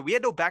 By the way, we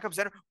had no backup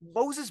center.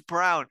 Moses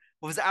Brown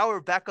was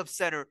our backup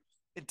center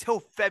until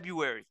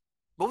February.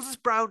 Moses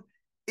Brown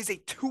is a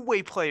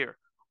two-way player.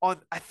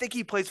 I think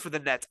he plays for the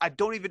Nets. I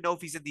don't even know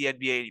if he's in the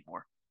NBA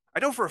anymore. I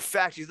know for a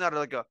fact he's not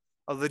like a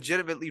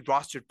legitimately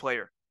rostered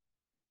player.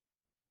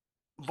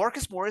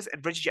 Marcus Morris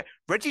and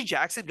Reggie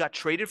Jackson got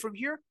traded from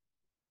here.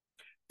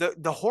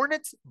 The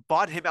Hornets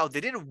bought him out.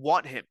 They didn't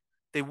want him.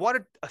 They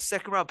wanted a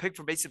second round pick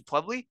for Mason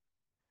Plumlee.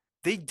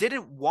 They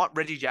didn't want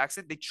Reggie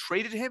Jackson. They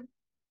traded him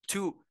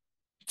to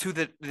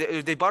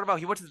they bought him out.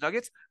 He went to the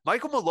Nuggets.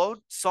 Michael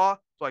Malone saw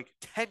like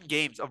 10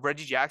 games of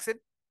Reggie Jackson.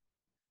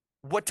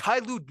 What Ty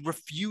Lue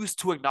refused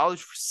to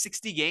acknowledge for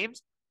 60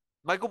 games,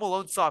 Michael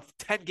Malone saw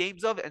 10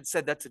 games of and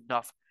said that's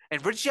enough.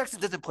 And Reggie Jackson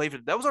doesn't play for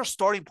them. That was our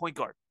starting point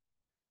guard.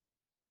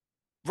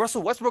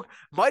 Russell Westbrook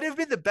might have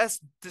been the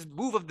best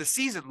move of the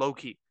season, low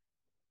key.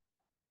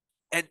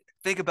 And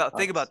think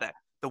That's about that.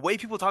 The way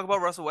people talk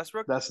about Russell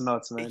Westbrook, that's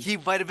nuts, man. he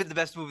might have been the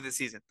best move of the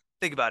season.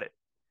 Think about it.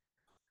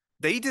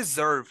 They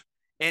deserve,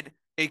 and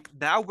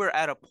now we're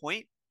at a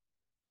point.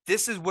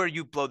 This is where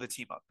you blow the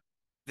team up.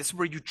 This is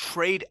where you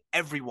trade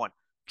everyone.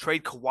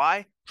 Trade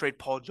Kawhi, trade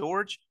Paul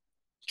George,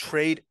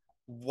 trade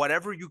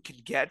whatever you can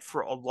get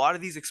for a lot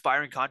of these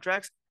expiring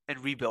contracts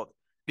and rebuild.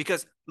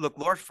 Because look,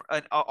 Lawrence,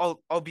 and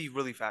I'll be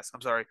really fast.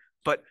 I'm sorry,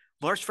 but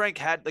Lawrence Frank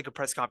had like a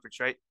press conference,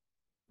 right?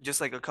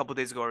 Just like a couple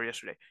days ago or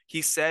yesterday.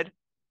 He said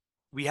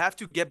we have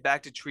to get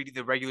back to treating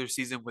the regular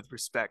season with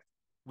respect.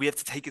 We have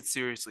to take it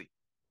seriously.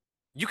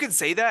 You can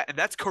say that, and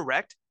that's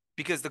correct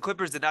because the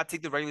Clippers did not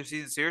take the regular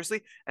season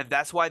seriously, and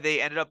that's why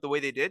they ended up the way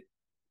they did.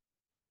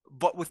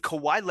 But with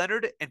Kawhi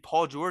Leonard and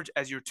Paul George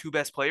as your two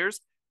best players,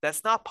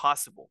 that's not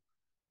possible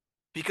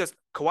because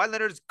Kawhi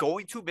Leonard is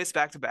going to miss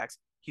back to backs.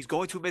 He's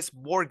going to miss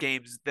more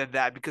games than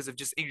that because of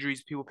just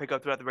injuries people pick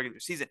up throughout the regular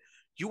season.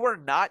 You are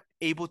not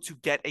able to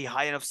get a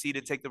high enough seed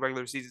and take the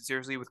regular season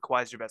seriously with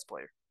Kawhi as your best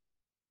player.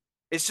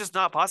 It's just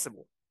not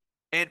possible.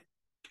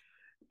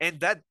 And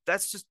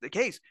that's just the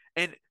case.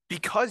 And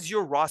because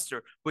your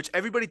roster, which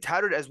everybody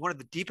touted as one of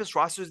the deepest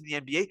rosters in the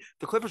NBA,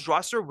 the Clippers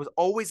roster was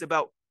always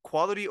about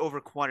quality over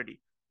quantity.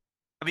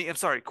 I mean, I'm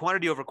sorry,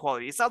 quantity over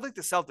quality. It's not like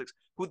the Celtics.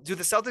 Do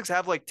the Celtics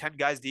have like 10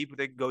 guys deep who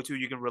they can go to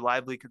you can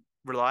reliably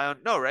rely on?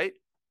 No, right?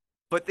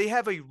 But they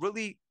have a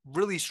really,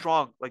 really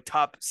strong like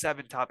top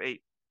seven, top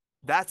eight.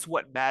 That's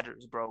what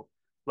matters, bro.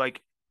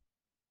 Like,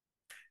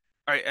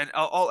 all right, and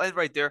I'll end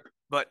right there.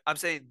 But I'm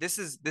saying this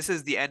is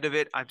the end of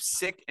it. I'm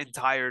sick and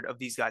tired of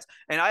these guys,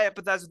 and I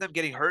empathize with them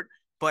getting hurt.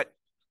 But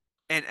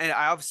and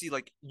I obviously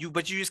like you,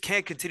 but you just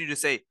can't continue to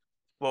say,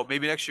 well,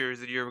 maybe next year is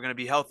the year we're going to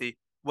be healthy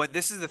when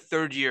this is the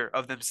third year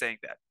of them saying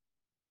that.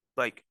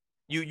 Like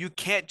you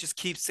can't just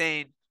keep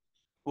saying,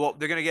 well,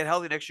 they're going to get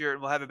healthy next year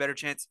and we'll have a better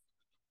chance.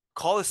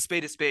 Call a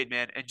spade,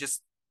 man, and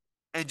just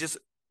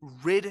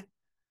rid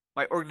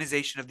my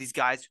organization of these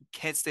guys who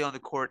can't stay on the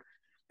court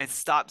and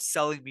stop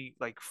selling me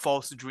like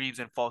false dreams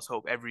and false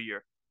hope every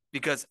year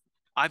because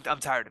I'm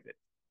tired of it.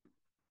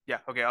 Yeah,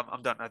 okay,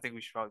 I'm done. I think we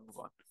should probably move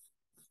on.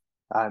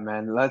 All right,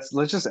 man. Let's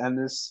just end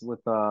this with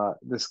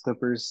this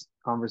Clippers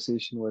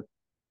conversation with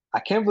I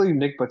can't believe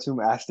Nick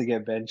Batum asked to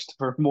get benched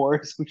for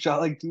Morris, who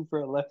shot like 2 for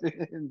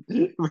 11.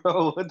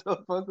 Bro, what the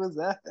fuck was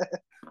that?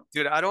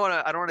 Dude, I don't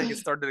want to get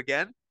started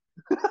again.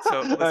 So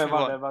All let's right, move my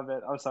on. bad, my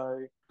bad. I'm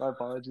sorry. My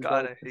apologies.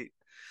 God, I hate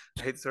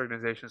this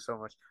organization so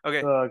much.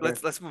 Okay, Okay.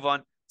 let's move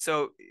on.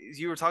 So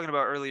you were talking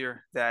about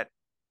earlier that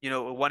a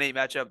 1-8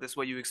 matchup. This is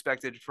what you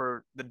expected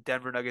for the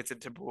Denver Nuggets and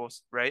Timberwolves,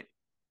 right?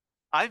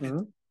 I'm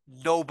Mhm.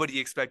 Nobody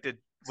expected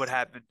what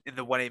happened in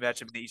the 1-8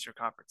 matchup in the Eastern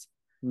Conference.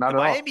 The Not at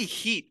all. Miami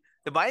Heat,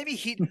 the Miami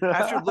Heat,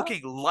 after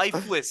looking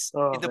lifeless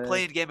Oh in the man.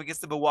 play-in game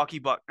against the Milwaukee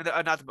Bucks,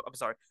 not the, I'm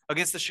sorry,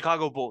 against the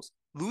Chicago Bulls,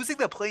 losing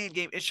the play-in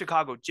game in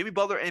Chicago, Jimmy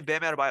Butler and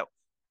Bam Adebayo,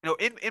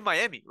 in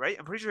Miami, right?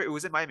 I'm pretty sure it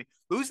was in Miami.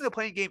 Losing the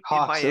play-in game in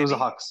Hawks. It was a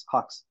Miami. Hawks.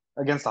 Hawks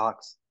against the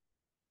Hawks.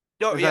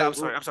 No, Is yeah,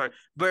 that I'm sorry.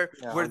 Where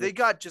yeah, where all they good.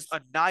 got just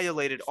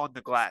annihilated on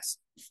the glass,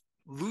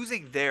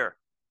 losing there,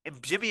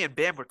 and Jimmy and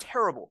Bam were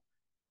terrible.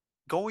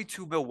 Going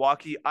to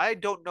Milwaukee, I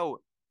don't know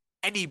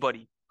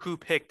anybody who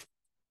picked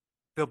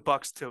the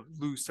Bucks to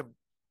lose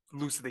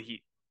to the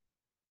Heat.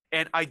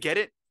 And I get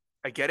it.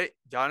 I get it.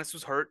 Giannis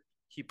was hurt.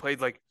 He played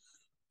like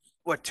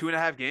what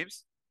 2.5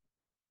 games,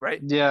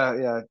 right?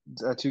 Yeah,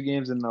 yeah. 2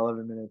 games in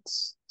 11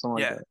 minutes, something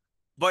like Yeah. that.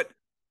 But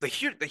the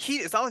Heat,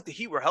 it's not like the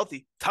Heat were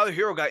healthy. Tyler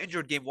Hero got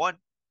injured game one.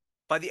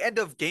 By the end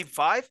of game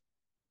five,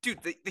 dude,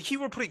 the Heat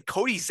were putting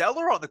Cody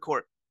Zeller on the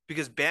court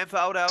because Bam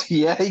fouled out,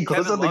 Yeah, he goes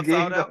Kevin on the Love game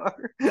fouled out. dog.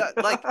 Yeah,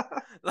 like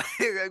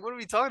what are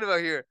we talking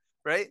about here,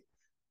 right?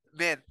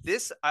 Man,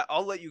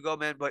 I'll let you go,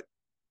 man, but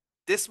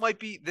this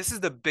is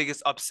the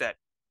biggest upset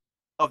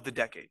of the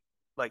decade,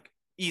 like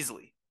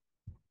easily.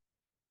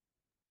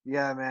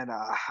 Yeah, man.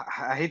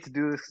 I hate to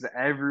do this because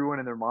everyone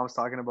and their mom's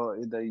talking about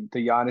the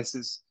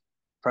Giannis's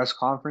press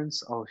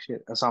conference. Oh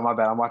shit! Sorry, my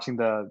bad. I'm watching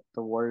the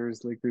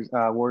Warriors Lakers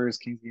Warriors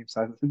Kings game.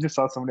 So I just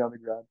saw somebody on the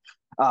ground.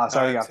 I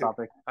Sorry, to am get off too.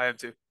 topic. I am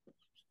too.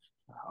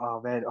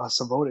 Oh man. Oh,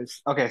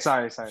 Sabonis. Okay,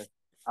 sorry.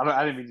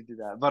 I didn't mean to do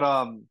that. But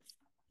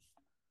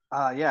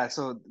yeah.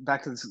 So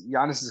back to this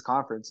Giannis's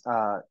conference.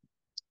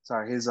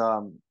 Sorry, his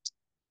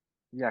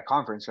yeah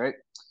conference, right?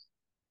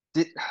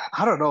 Did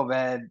I don't know,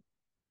 man.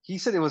 He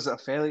said it was a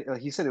failure.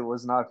 He said it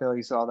was not a failure.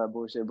 He said all that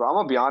bullshit. But I'm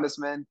gonna be honest,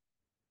 man.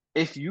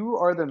 If you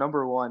are the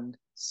number one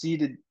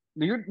seeded,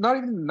 you're not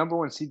even the number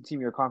one seeded team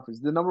in your conference,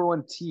 the number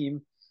one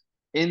team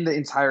in the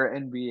entire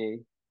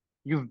NBA.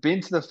 You've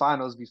been to the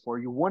finals before.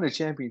 You won a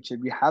championship.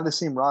 You have the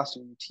same roster.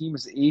 Your team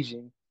is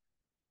aging.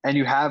 and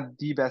you have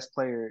the best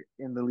player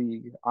in the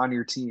league on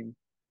your team,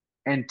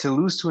 and to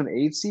lose to an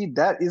 8 seed,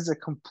 that is a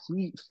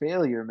complete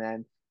failure,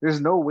 man.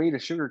 There's no way to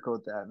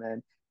sugarcoat that,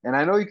 man. And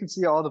I know you can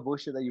see all the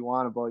bullshit that you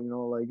want about,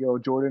 like, yo,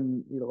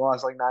 Jordan,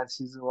 lost like 9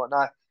 seasons and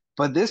whatnot.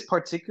 But this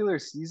particular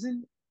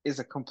season is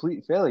a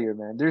complete failure,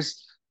 man.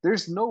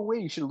 There's no way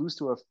you should lose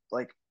to a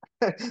like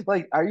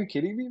like, are you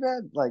kidding me,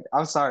 man? Like,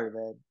 I'm sorry,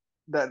 man.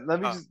 That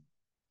let me Uh, just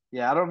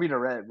yeah, I don't mean to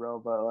rant, bro,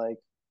 but like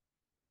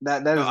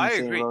that no, is I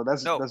insane, agree. bro.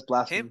 That's No, that's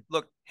blasphemy.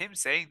 him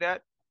saying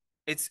that,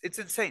 it's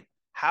insane.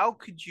 How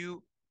could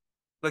you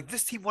like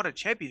this team won a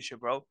championship,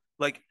 bro?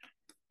 Like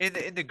in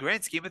the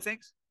grand scheme of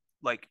things,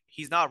 like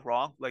he's not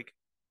wrong. Like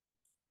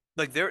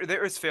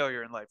there is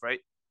failure in life, right?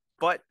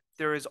 But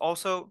there is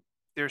also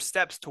there's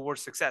steps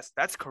towards success.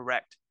 That's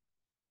correct.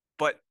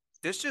 But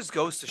this just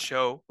goes to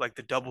show like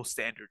the double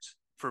standards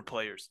for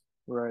players.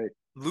 Right.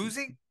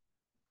 Losing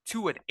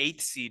to an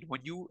eighth seed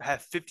when you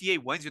have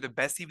 58 wins, you're the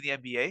best team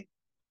in the NBA,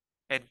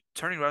 and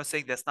turning around and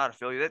saying that's not a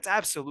failure, that's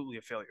absolutely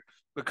a failure.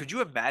 But could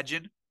you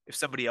imagine if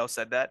somebody else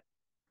said that?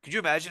 Could you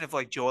imagine if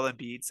like Joel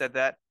Embiid said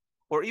that?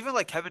 Or even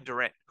like Kevin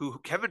Durant, who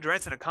Kevin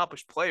Durant's an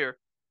accomplished player.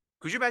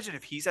 Could you imagine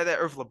if he said that,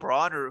 or if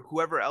LeBron or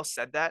whoever else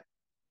said that?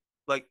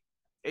 Like,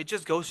 it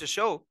just goes to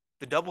show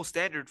the double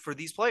standard for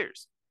these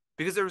players.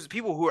 Because there was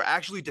people who are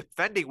actually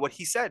defending what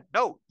he said.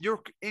 No,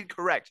 you're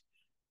incorrect.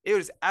 It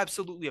was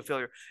absolutely a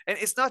failure. And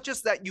it's not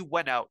just that you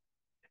went out,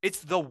 it's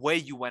the way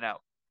you went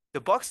out.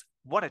 The Bucks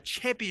won a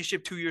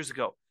championship 2 years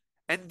ago,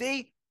 and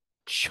they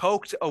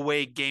choked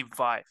away game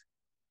five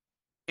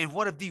in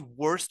one of the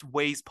worst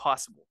ways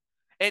possible.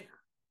 And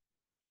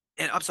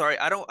and I'm sorry,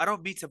 I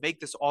don't mean to make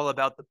this all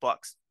about the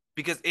Bucks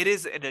because it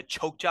is a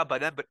choke job by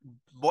them, but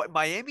what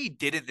Miami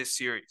did in this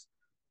series,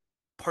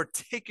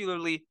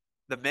 particularly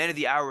the man of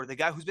the hour, the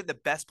guy who's been the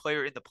best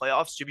player in the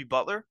playoffs, Jimmy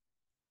Butler,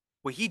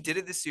 what he did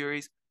in this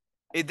series,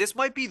 this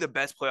might be the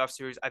best playoff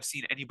series I've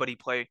seen anybody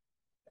play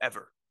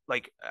ever.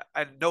 Like,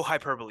 no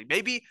hyperbole.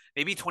 Maybe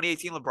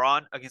 2018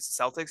 LeBron against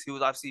the Celtics, he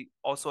was obviously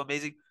also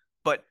amazing.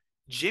 But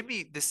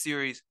Jimmy, this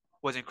series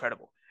was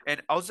incredible.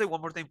 And I'll say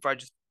one more thing before I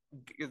just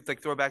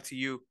like throw it back to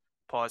you.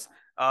 Pause.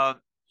 Like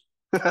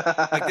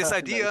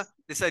Nice.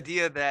 this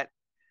idea that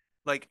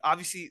like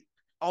obviously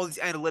all these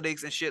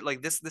analytics and shit,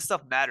 like this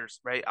stuff matters,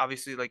 right?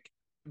 Obviously, like,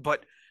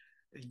 but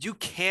you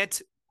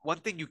can't. One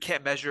thing you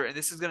can't measure, and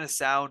this is gonna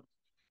sound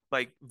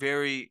like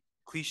very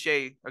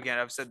cliche. Again,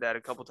 I've said that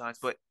a couple times,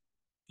 but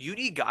you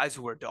need guys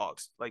who are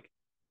dogs. Like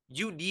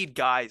you need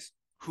guys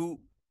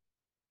who,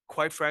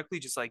 quite frankly,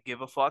 just like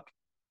give a fuck.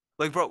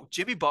 Like, bro,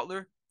 Jimmy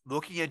Butler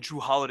looking at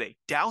Drew Holiday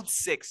down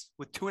six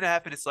with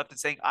 2.5 minutes left and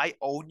saying, "I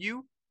own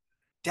you."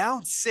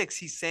 Down six,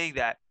 he's saying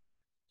that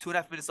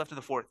 2.5 minutes left in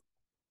the fourth.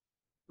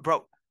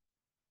 Bro,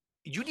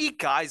 you need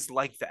guys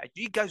like that.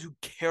 You need guys who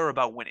care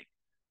about winning.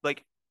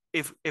 Like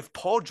if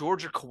Paul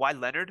George or Kawhi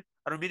Leonard,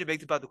 I don't mean to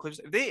make it about the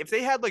Clippers. If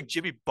they had like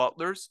Jimmy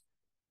Butler's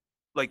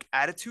like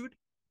attitude,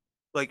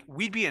 like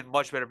we'd be in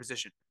much better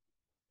position.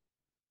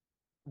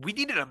 We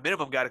needed a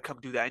minimum guy to come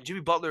do that. And Jimmy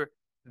Butler,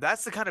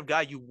 that's the kind of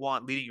guy you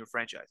want leading your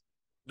franchise.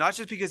 Not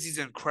just because he's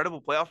an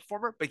incredible playoff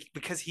performer, but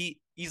because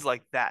he's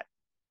like that.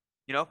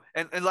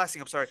 And last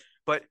thing, I'm sorry,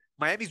 but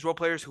Miami's role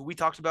players who we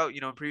talked about,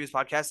 in previous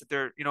podcasts, that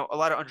they're, a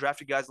lot of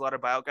undrafted guys, a lot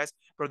of buyout guys,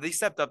 bro, they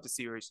stepped up the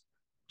series.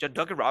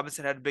 Duncan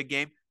Robinson had a big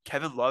game.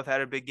 Kevin Love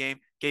had a big game.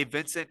 Gabe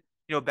Vincent,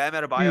 Bam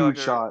Adebayo Huge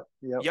after, shot.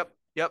 Yep.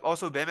 yep.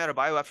 Also, Bam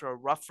Adebayo after a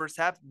rough first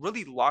half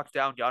really locked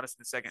down Giannis in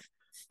the second.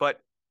 But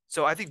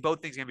so I think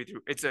both things can be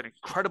true. It's an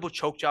incredible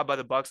choke job by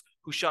the Bucks,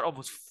 who shot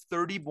almost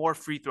 30 more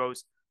free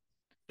throws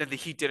than the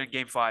Heat did in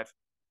Game Five,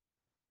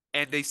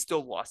 and they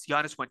still lost.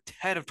 Giannis went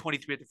 10 of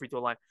 23 at the free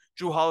throw line.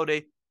 Drew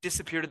Holiday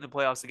disappeared in the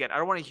playoffs again. I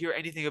don't want to hear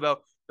anything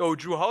about, oh,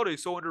 Drew Holiday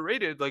is so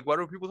underrated. Like, why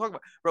don't people talk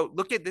about? Bro,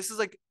 look at this is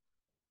like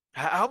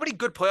how many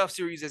good playoff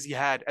series has he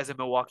had as a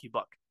Milwaukee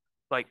Buck?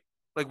 Like,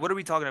 what are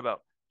we talking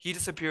about? He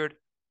disappeared.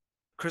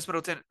 Chris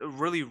Middleton, a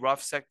really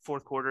rough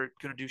fourth quarter,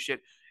 couldn't do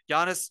shit.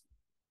 Giannis,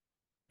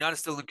 Giannis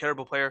still an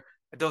incredible player.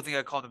 I don't think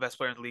I call him the best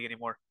player in the league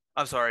anymore.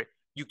 I'm sorry.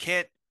 You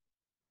can't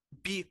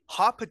be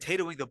hot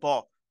potatoing the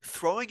ball,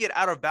 throwing it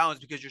out of bounds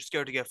because you're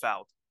scared to get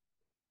fouled.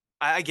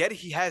 I get it,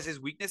 he has his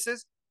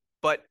weaknesses,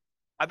 but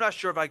I'm not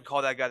sure if I can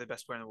call that guy the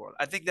best player in the world.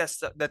 I think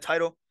that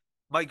title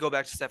might go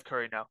back to Steph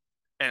Curry now.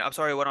 And I'm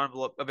sorry I went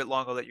on a bit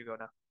long. I'll let you go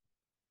now.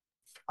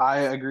 I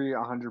agree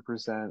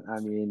 100%. I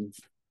mean,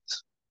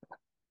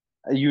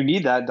 you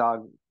need that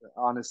dog,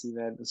 honestly,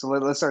 man. So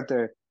let's start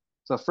there.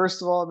 So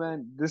first of all,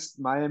 man, this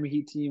Miami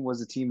Heat team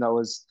was a team that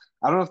was,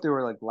 I don't know if they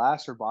were like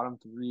last or bottom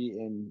three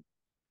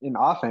in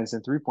offense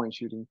and 3-point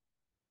shooting,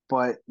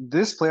 but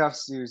this playoff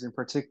series in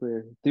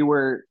particular, they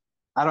were,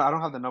 I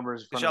don't have the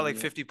numbers in They front shot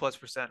of like me.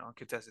 50+% on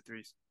contested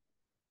threes.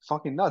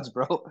 Fucking nuts,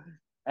 bro.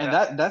 And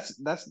Yeah.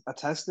 that's a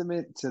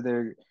testament to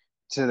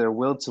their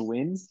will to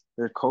win,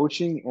 their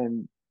coaching,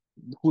 and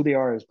who they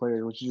are as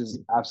players, which is just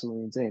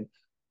absolutely insane.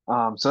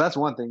 So that's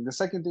one thing. The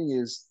second thing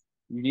is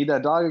you need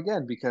that dog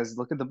again because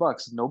look at the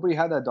Bucks. Nobody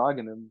had that dog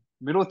in them.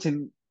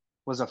 Middleton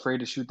was afraid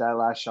to shoot that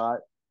last shot.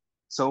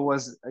 So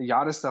was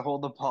Giannis to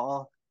hold the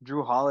ball.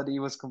 Drew Holiday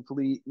was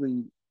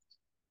completely.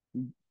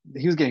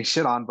 he was getting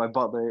shit on by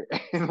Butler,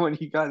 and when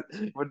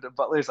the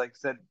Butler's like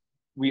said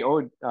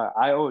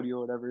I owed you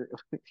or whatever,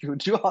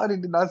 Drew Holiday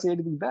did not say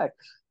anything back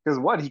because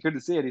one, he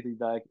couldn't say anything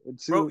back, and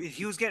Bro, two,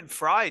 he was getting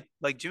fried.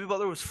 Like Jimmy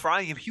Butler was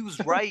frying him. He was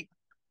right.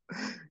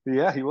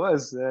 yeah, he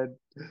was, and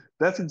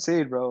that's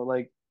insane, bro.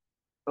 Like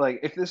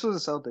if this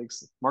was the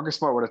Celtics, Marcus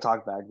Smart would have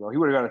talked back, bro. He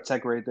would have got a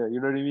tech right there. You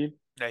know what I mean?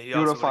 Yeah, he He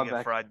would also have would have fought get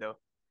back. fried though.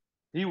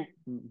 He,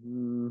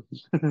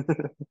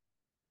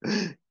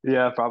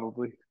 yeah,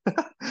 probably.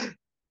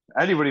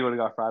 Anybody would have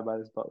got fried by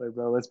this Butler,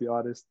 bro. Let's be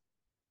honest.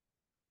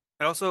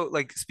 And also,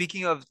 like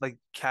speaking of like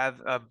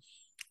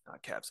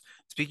not Cavs.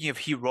 Speaking of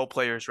Heat role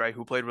players, right,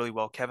 who played really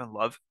well, Kevin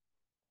Love.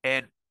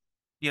 And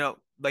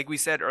like we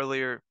said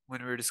earlier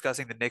when we were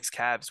discussing the Knicks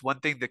Cavs, one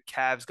thing the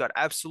Cavs got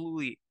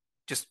absolutely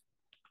just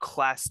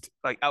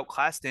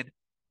outclassed in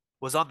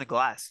was on the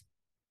glass.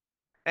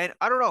 And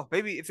I don't know,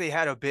 maybe if they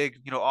had a big,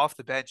 off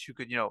the bench who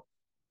could,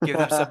 give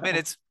them some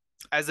minutes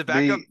as a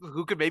backup They,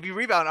 who could maybe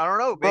rebound. I don't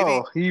know.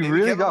 bro, he Maybe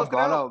really Kevin Love got could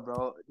bought help. out,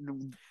 bro.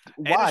 And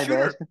a Why,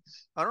 man? shooter.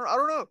 I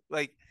don't know.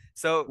 Like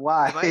so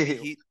the Miami Why?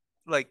 Heat,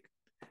 like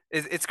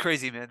it's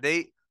crazy, man.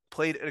 They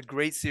played a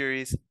great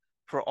series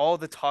for all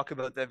the talk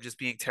about them just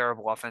being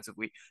terrible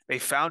offensively. They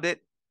found it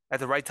at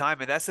the right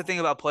time, and that's the thing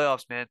about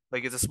playoffs, man.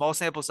 Like it's a small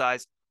sample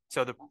size,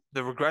 so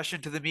the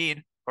regression to the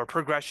mean or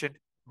progression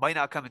might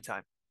not come in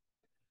time.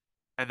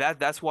 And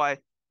that's why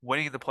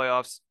winning in the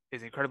playoffs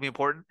is incredibly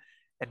important.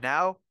 And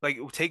now, like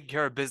taking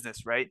care of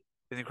business, right,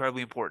 is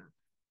incredibly important.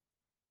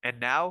 And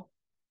now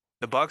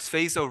the Bucks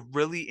face a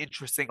really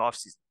interesting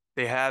offseason.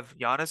 They have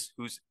Giannis,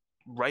 who's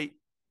right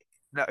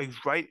now. He's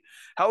right.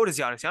 How old is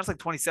Giannis? Giannis like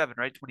 27,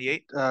 right?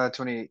 28.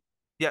 28.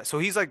 Yeah, so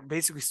he's like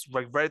basically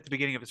like right at the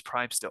beginning of his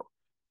prime still,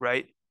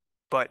 right?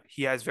 But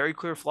he has very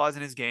clear flaws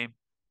in his game.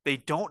 They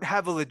don't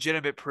have a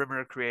legitimate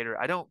perimeter creator.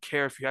 I don't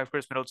care if you have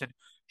Chris Middleton.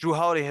 Drew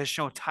Holiday has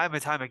shown time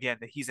and time again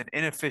that he's an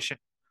inefficient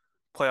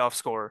playoff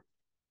scorer.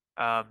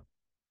 Um,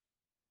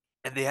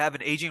 and they have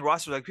an aging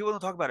roster. Like people don't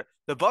talk about it.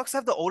 The Bucks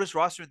have the oldest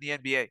roster in the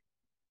NBA.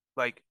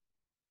 Like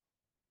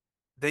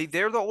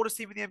they're the oldest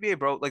team in the NBA,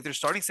 bro. Like their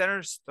starting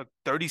centers like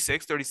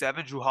 36,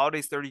 37. Drew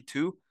Holiday's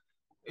 32.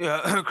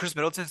 Chris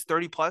Middleton's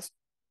 30 plus.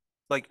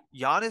 Like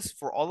Giannis,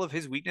 for all of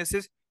his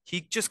weaknesses,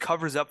 he just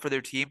covers up for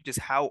their team just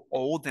how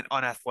old and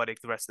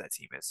unathletic the rest of that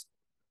team is.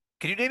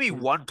 Can you name me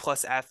one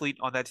plus athlete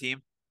on that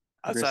team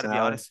outside Grayson of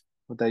Allen Giannis?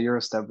 with that Euro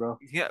step, bro.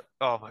 Yeah.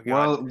 Oh my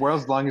God.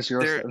 World's longest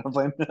Euro Their step. I'm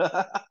playing.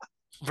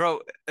 bro,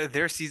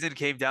 their season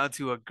came down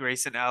to a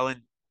Grayson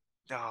Allen.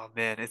 Oh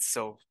man, it's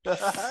so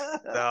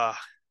uh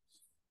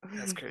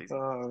that's crazy.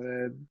 Oh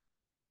man.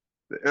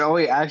 Oh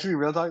wait, actually,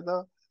 real talk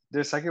though,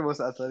 their second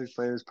most athletic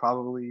player is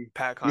probably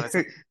Pat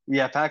Connaughton.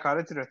 yeah, Pat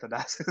Connaughton or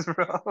Thanasis,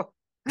 bro.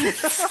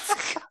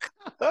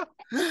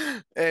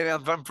 Hey,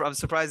 I'm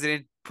surprised they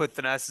didn't put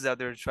Thanasis out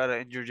there to try to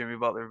injure Jimmy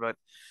Butler, but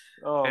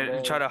Oh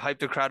and try man. to hype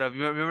the crowd up.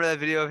 You remember that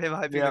video of him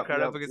hyping the Yep,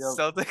 crowd up yep, against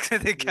yep, the Celtics? I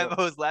think yep. Kemba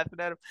was laughing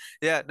at him.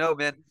 Yeah, no,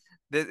 man,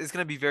 it's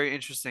gonna be very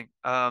interesting.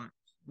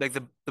 Like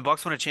the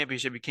Bucks won a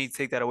championship, you can't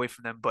take that away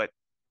from them, but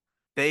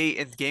they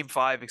in Game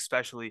 5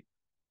 especially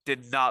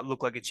did not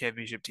look like a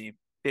championship team.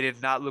 They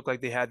did not look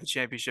like they had the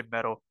championship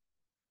medal.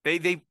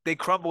 They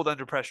crumbled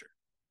under pressure.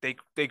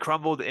 They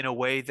crumbled in a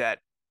way that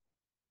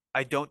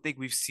I don't think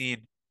we've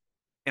seen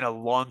in a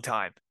long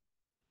time.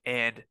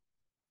 And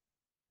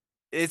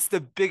it's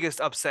the biggest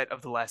upset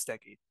of the last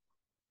decade.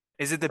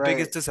 Is it the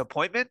biggest Right.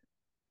 disappointment?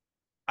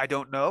 I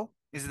don't know.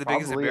 Is it the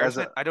biggest Probably as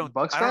a embarrassment? I don't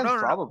Bucks I don't fans, know. No,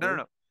 no, no, no, probably.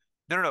 no.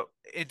 No, no, no.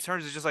 In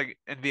terms of just like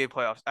NBA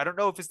playoffs. I don't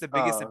know if it's the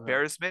biggest Oh, okay.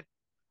 embarrassment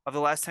of the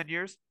last 10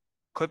 years.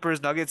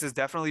 Clippers Nuggets is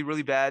definitely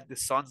really bad. The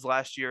Suns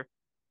last year,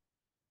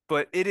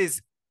 but it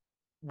is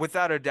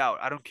without a doubt.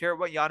 I don't care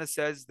what Giannis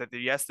says that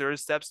yes, there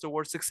is steps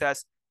towards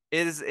success.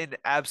 It is an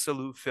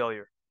absolute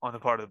failure on the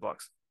part of the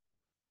Bucks.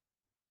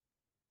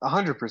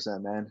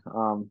 100%,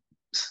 man.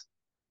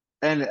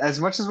 And as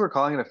much as we're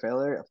calling it a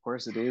failure, of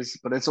course it is,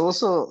 but it's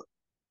also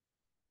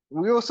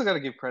we also got to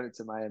give credit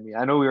to Miami.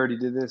 I know we already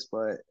did this,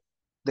 but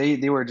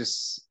they were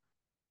just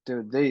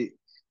dude, they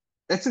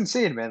it's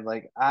insane, man.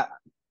 Like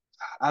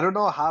I don't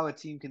know how a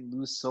team can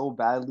lose so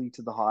badly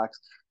to the Hawks.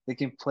 They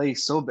can play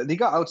so bad. They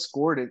got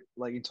outscored at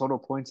like in total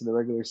points in the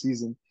regular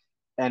season.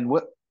 And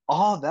with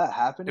all that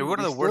They're happening, one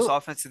of they the worst still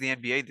offense in the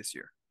NBA this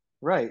year.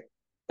 right.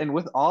 And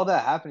with all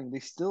that happening, they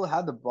still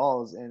had the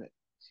balls and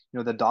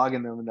the dog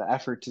in them and the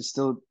effort to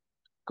still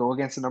go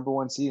against the number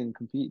one seed and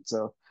compete.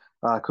 So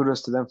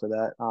kudos to them for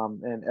that.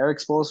 And Eric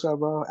Spoelstra,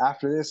 bro,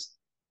 after this,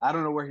 I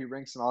don't know where he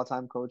ranks in all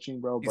time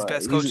coaching, bro, He's but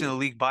best he's coach in the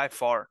league by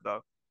far,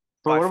 though.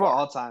 but By what about far.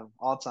 all time?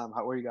 All time,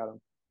 where you got him?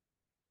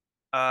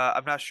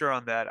 I'm not sure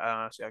on that.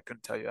 I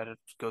couldn't tell you. I'd have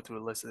to go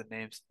through a list of the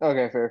names.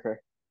 Okay, fair,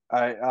 fair. All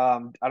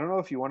right. I don't know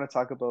if you want to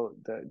talk about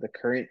the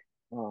current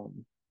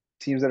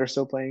teams that are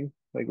still playing,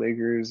 like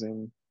Lakers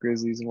and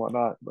Grizzlies and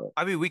whatnot, but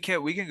I mean, we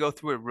can go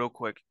through it real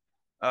quick.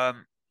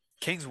 Um,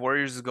 Kings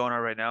Warriors is going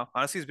on right now.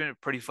 Honestly, it's been a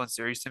pretty fun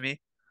series to me.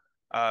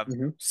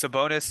 Mhm.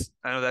 Sabonis,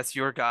 I know that's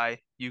your guy.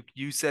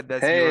 You said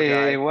that's your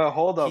Hey, guy. well,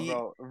 hold up, He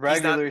bro. he's not.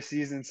 Regular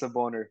season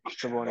Sabonis.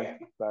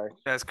 Sorry.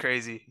 That's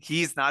crazy.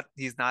 He's not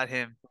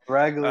him.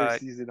 Regular Uh,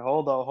 season.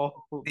 Hold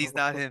on. he's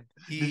not Hold. him.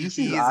 Did He you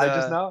see his he's eye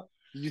just now?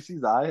 Did you see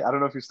his eye? I don't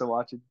know if you're still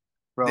watching.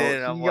 Bro,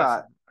 yeah, I'm he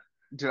got, watching.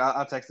 dude,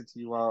 I'll text it to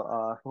you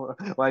while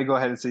you go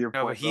ahead and say your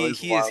No, but point, bro. he It's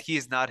he is wild. he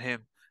is not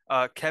him.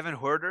 Kevin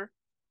Herter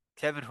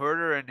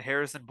and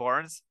Harrison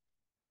Barnes,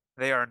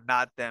 they are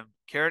not them.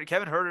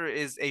 Kevin Herter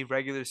is a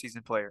regular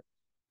season player.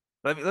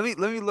 Let me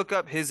look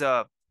up his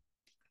stats.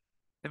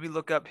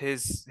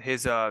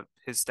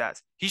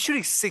 He's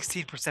shooting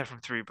 16% from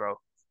three, bro.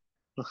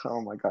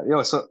 Oh my God.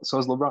 Yo, so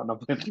is LeBron. No, I'm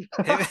playing.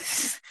 Him,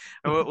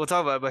 we'll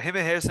talk about it, but him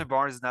and Harrison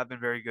Barnes has not been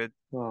very good.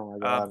 Oh my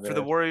God, For the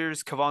man.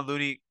 Warriors, Kevon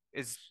Looney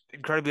is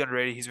incredibly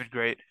underrated. He's been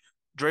great.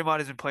 Draymond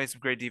has been playing some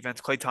great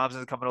defense. Klay Thompson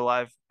is coming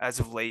alive as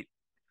of late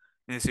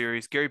in the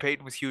series. Gary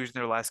Payton was huge in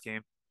their last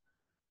game.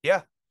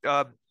 Yeah,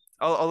 um,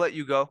 I'll let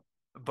you go,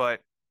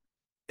 but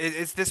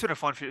it's this been a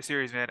fun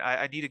series, man.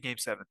 I need a game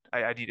seven.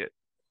 I need it.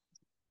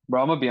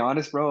 Bro, I'm gonna be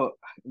honest, bro.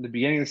 In the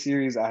beginning of the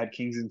series, I had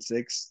Kings in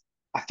six.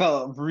 I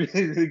felt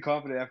really, really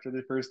confident after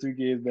the first two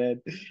games,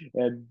 man.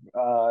 And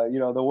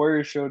the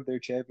Warriors showed their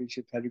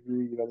championship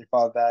pedigree. They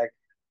fought back.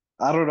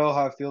 I don't know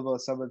how I feel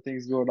about some of the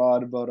things going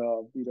on, but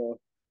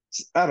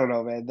I don't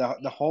know, man.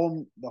 The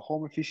home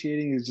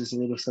officiating is just a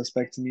little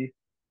suspect to me.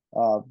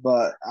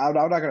 But I'm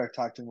not gonna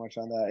talk too much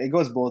on that. It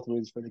goes both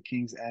ways for the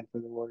Kings and for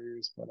the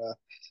Warriors. But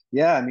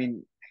yeah, I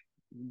mean,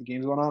 the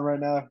game's going on right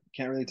now.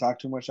 Can't really talk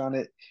too much on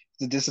it.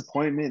 It's a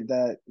disappointment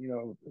that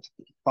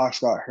Fox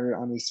got hurt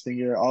on his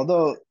finger.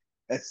 Although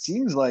it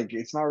seems like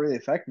it's not really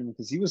affecting him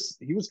because he was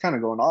kind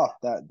of going off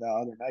that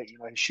other night.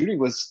 His shooting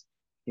was,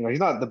 he's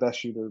not the best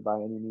shooter by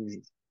any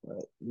means,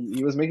 but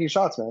he was making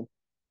shots, man.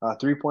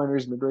 3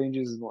 pointers, mid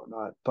ranges, and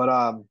whatnot.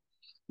 But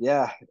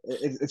yeah,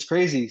 it's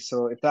crazy.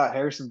 So if that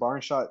Harrison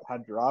Barnes shot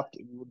had dropped,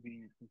 we would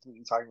be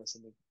completely talking about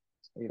something,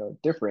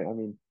 different. I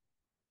mean,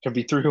 could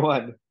be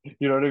 3-1.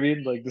 You know what I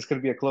mean? Like this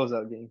could be a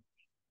closeout game.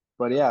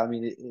 But yeah, I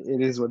mean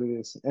it is what it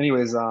is.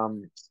 Anyways,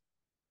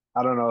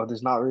 I don't know.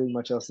 There's not really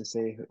much else to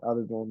say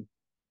other than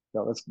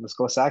let's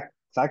go sack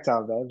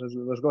town, man. Let's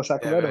go Yeah, man.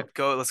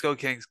 Sacramento. Let's go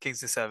Kings. Kings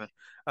to seven.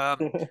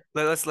 Um,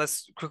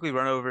 let's quickly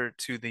run over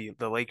to the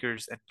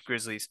Lakers and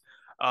Grizzlies.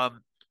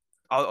 Um,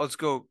 I'll just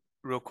go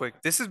real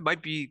quick. This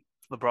might be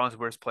LeBron's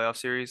worst playoff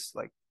series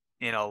like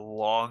in a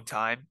long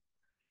time.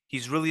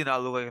 He's really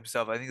not looking like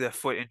himself. I think that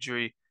foot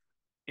injury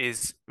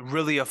is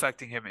really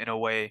affecting him in a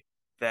way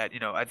that,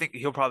 I think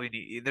he'll probably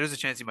need, there's a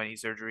chance he might need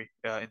surgery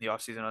in the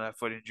offseason on that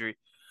foot injury.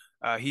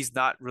 He's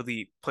not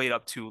really played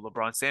up to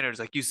LeBron standards.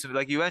 Like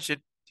you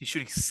mentioned, he's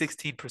shooting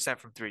 16%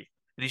 from three,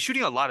 and he's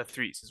shooting a lot of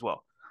threes as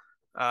well.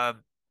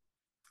 Um,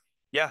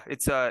 yeah,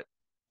 it's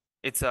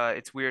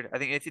weird. I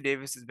think Anthony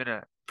Davis has been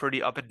a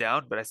pretty up and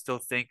down, but I still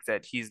think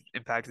that he's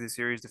impacted the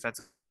series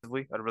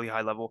defensively at a really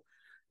high level.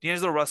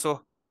 D'Angelo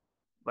Russell,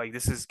 like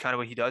this is kind of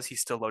what he does. He's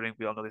still loading.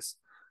 We all know this.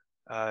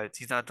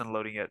 He's not done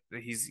loading yet.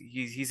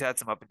 He's had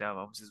some up and down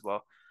moments as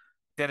well.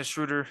 Dennis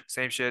Schroeder,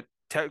 same shit.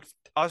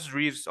 Austin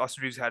Reeves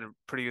had a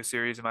pretty good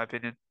series in my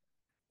opinion.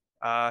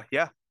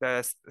 Yeah,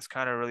 that's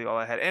kind of really all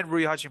I had. And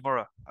Rui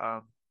Hachimura,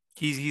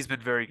 he's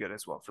been very good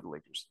as well for the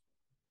Lakers.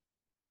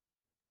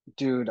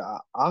 Dude,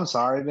 I'm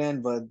sorry,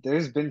 man, but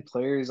there's been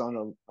players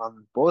on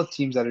both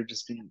teams that have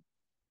just been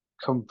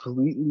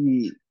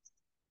completely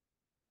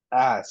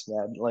ass,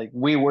 man. Like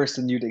way worse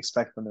than you'd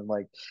expect from them.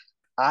 Like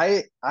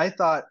I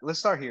thought, let's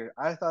start here.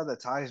 I thought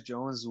that Tyus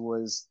Jones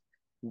was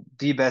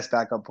the best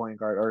backup point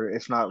guard, or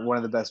if not one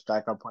of the best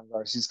backup point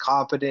guards. He's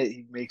competent.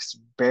 He makes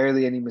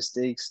barely any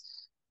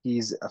mistakes.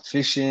 He's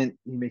efficient.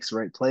 He makes the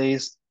right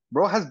plays.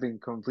 Bro has been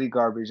complete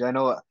garbage. I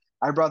know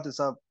I brought this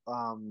up.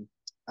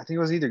 I think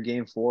it was either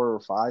game 4 or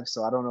 5.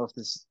 So I don't know if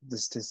the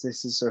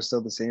statistics are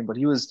still the same, but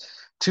he was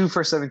 2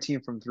 for 17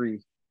 from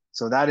three.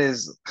 So that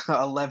is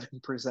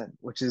 11%,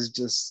 which is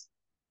just,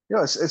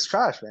 it's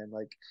trash, man.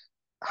 Like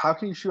how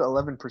can you shoot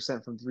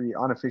 11% from three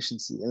on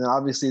efficiency? And then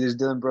obviously there's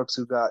Dylan Brooks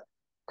who got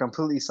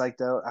completely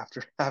psyched out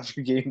after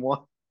after game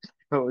one.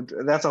 So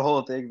that's a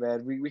whole thing,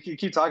 man. We can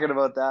keep talking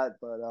about that,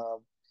 but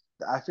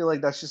I feel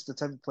like that's just the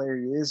type of player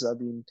he is. I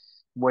mean,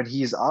 when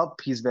he's up,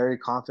 he's very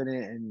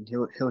confident and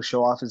he'll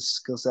show off his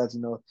skill sets.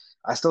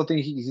 I still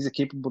think he's a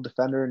capable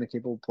defender and a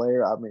capable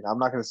player. I mean, I'm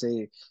not gonna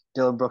say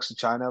Dylan Brooks to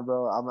China,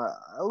 bro. I'm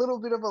a little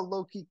bit of a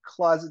low key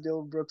closet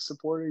Dylan Brooks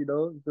supporter.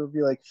 He'll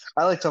be like,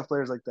 I like tough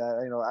players like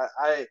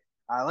that.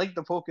 I like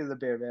the poke of the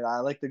bear, man. I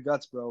like the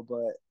guts, bro.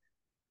 But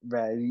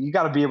man, you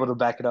got to be able to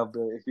back it up,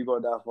 bro, if you go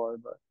that far.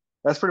 But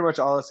that's pretty much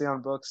all I say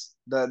on Brooks.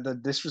 The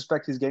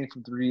disrespect he's getting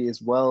from three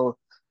is well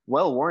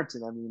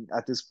warranted. I mean,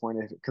 at this point,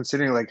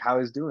 considering like how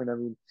he's doing, I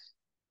mean,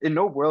 in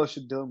no world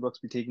should Dylan Brooks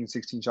be taking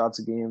 16 shots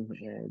a game,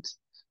 and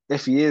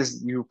if he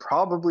is, you're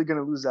probably going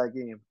to lose that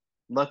game.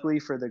 Luckily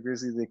for the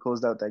Grizzlies, they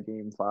closed out that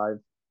game five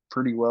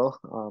pretty well.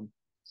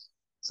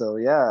 So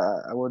yeah,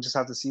 I will just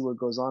have to see what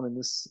goes on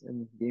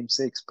in game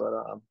six. But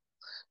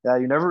yeah,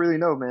 you never really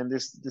know, man.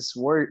 This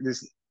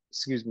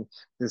excuse me,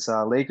 this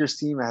Lakers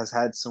team has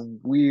had some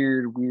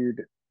weird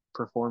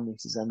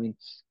performances. I mean,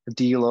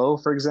 D'Lo,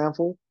 for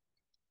example,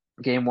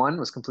 game one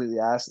was completely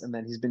ass, and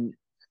then he's been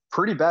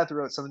pretty bad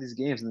throughout some of these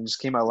games, and then just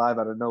came out live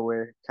out of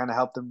nowhere, kind of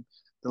helped them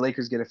the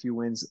Lakers get a few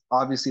wins.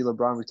 Obviously,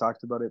 LeBron, we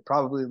talked about it,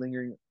 probably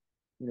lingering,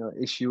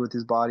 issue with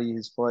his body,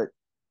 his foot.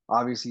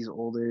 Obviously, he's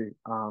older.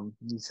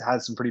 He's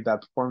had some pretty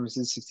bad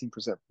performances,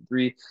 16% from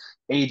three.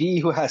 AD,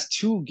 who has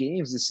two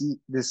games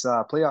this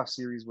playoff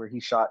series where he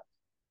shot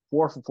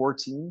 4 for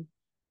 14,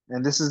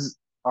 and this is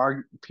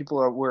people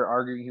were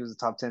arguing he was a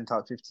top 10,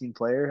 top 15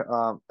 player.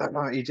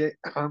 AJ,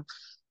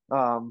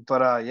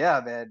 but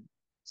yeah, man,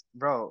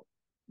 bro,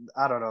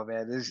 I don't know,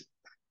 man. There's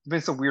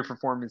been some weird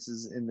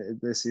performances in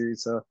this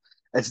series, so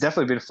it's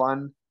definitely been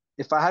fun.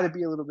 If I had to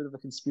be a little bit of a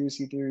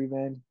conspiracy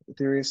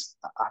theorist,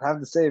 I'd have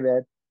to say,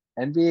 man,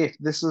 NBA. If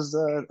this was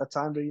a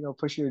time to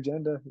push your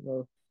agenda,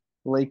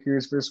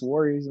 Lakers versus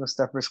Warriors,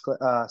 Steph versus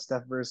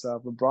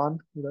LeBron,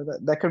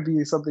 that could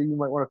be something you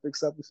might want to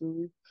fix up this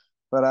movie.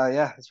 But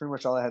yeah, that's pretty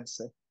much all I had to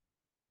say.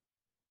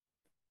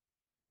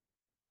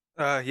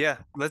 Yeah.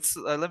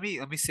 Let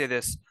me say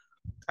this.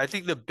 I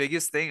think the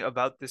biggest thing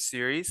about this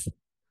series,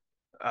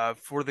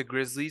 for the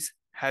Grizzlies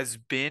has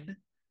been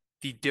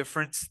the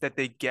difference that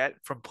they get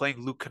from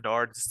playing Luke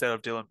Kennard instead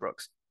of Dylan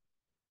Brooks.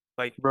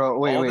 Like Bro,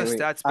 wait, all the wait, wait.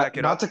 stats back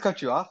it Not up. to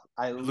cut you off,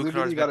 I Luke Kennard's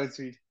literally got been a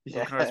tweet.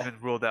 Luke Kennard's Yeah, been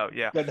ruled out.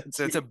 Yeah. got a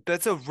So it's a tweet.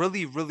 that's a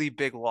really, really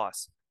big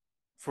loss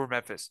for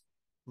Memphis.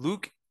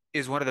 Luke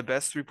is one of the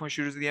best three-point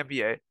shooters in the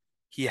NBA.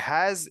 He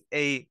has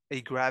a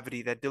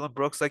gravity that Dylan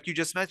Brooks, like you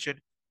just mentioned,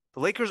 the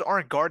Lakers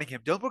aren't guarding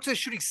him. Dylan Brooks is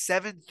shooting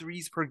 7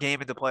 threes per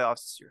game in the playoffs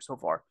this year so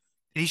far.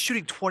 And he's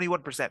shooting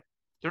 21%.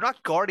 They're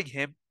not guarding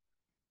him.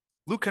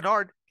 Luke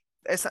Kennard,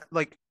 it's not,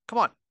 like, come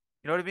on.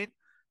 You know what I mean?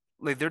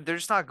 Like they're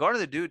just not guarding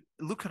the dude.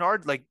 Luke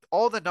Kennard, like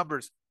all the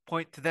numbers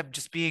point to them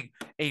just being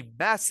a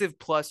massive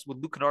plus with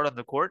Luke Kennard on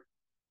the court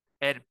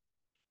and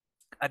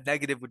a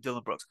negative with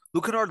Dylan Brooks.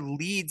 Luke Kennard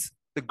leads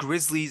the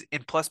Grizzlies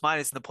in plus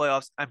minus in the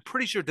playoffs. I'm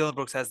pretty sure Dylan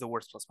Brooks has the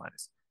worst plus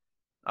minus.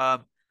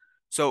 Um,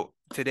 so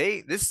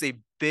today this is a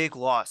big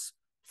loss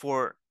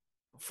for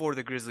for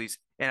the Grizzlies,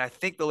 and I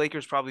think the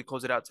Lakers probably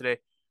close it out today.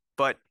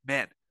 But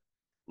man,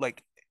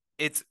 like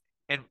it's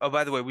and oh,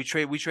 by the way, we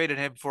traded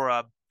him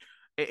for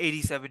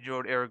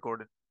 87-year-old Eric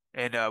Gordon,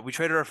 and we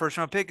traded our first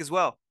round pick as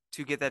well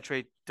to get that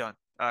trade done.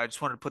 I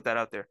just wanted to put that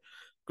out there.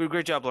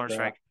 Great job, Lawrence Bro.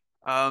 Frank.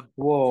 Um,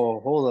 Whoa,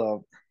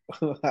 hold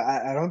up.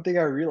 I don't think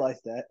I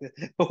realized that.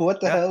 What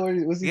the yeah, hell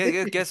was he yeah, yeah.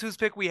 thinking? Guess whose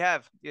pick we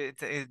have?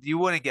 You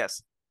wouldn't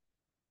guess.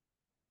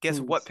 Guess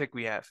what Who's pick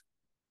we have?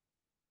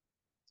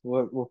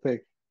 what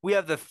pick? We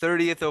have the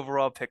 30th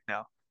overall pick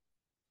now.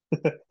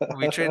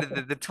 We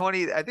traded the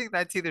 20, I think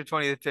 19th or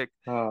 20th pick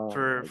Oh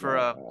for my for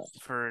um God.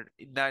 for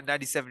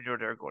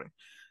 97-year-old Eric Gordon.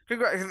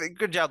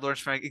 Good job, Lawrence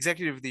Frank.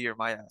 Executive of the year,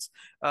 my ass.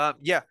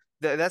 Yeah,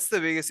 that's the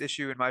biggest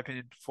issue in my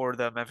opinion for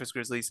the Memphis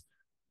Grizzlies.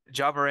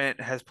 Ja Morant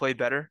has played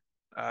better.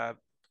 Uh,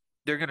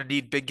 they're going to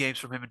need big games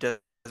from him and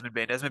Desmond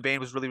Bane. Desmond Bane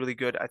was really, really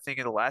good. I think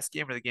in the last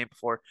game or the game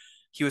before,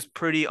 he was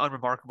pretty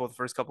unremarkable the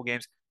first couple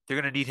games. They're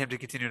going to need him to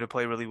continue to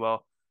play really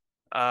well.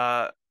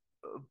 Uh,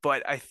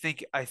 but I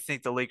think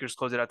the Lakers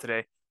close it out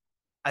today.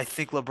 I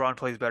think LeBron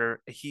plays better.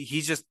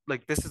 He's just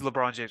like this is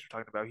LeBron James we're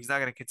talking about. He's not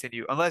going to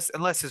continue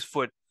unless his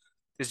foot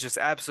is just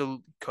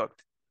absolutely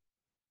cooked.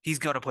 He's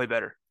going to play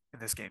better in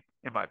this game,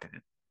 in my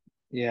opinion.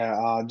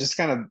 Yeah, just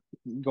kind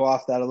of go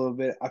off that a little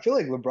bit. I feel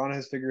like LeBron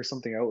has figured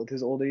something out with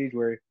his old age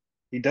where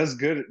he does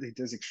good, he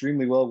does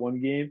extremely well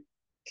one game,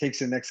 takes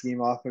the next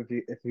game off if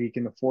he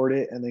can afford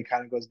it, and then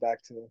kind of goes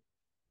back to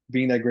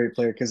being that great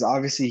player. Because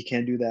obviously he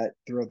can't do that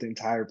throughout the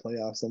entire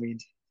playoffs. I mean,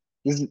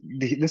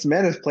 this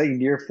man is playing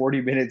near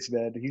 40 minutes,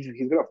 man. He's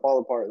gonna fall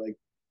apart. Like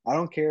I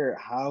don't care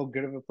how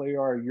good of a player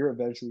you are, you're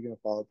eventually gonna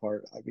fall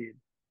apart. I mean,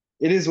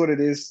 it is what it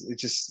is.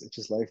 It's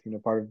just life,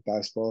 part of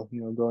basketball,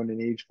 growing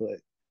in age. But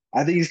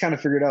I think he's kind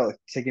of figured out like,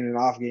 taking an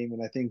off game,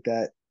 and I think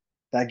that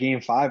game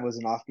five was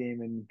an off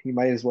game, and he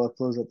might as well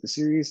close up the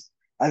series.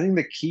 I think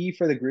the key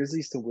for the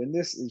Grizzlies to win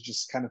this is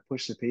just kind of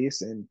push the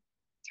pace and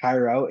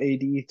tire out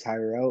AD,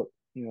 tire out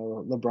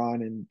LeBron,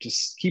 and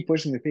just keep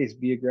pushing the pace,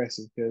 be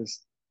aggressive because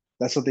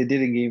that's what they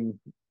did in game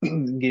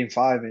in game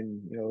five.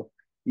 And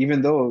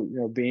even though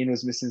Bane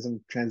was missing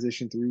some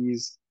transition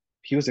threes,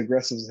 he was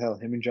aggressive as hell,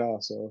 him and Ja.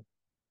 So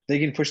they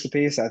can push the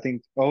pace. I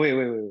think. Oh wait!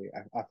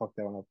 I fucked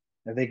that one up.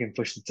 If they can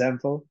push the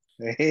tempo,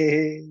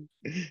 hey,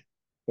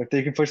 if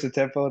they can push the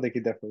tempo, they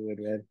could definitely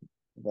win, man.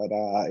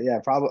 But yeah,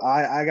 probably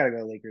I gotta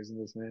go Lakers in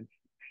this, man.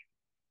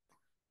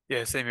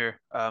 Yeah, same here.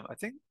 I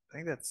think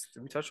that's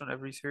did we touch on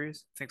every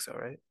series? I think so,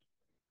 right?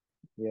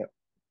 Yeah,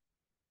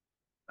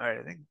 All right,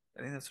 I think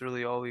that's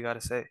really all we got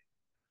to say.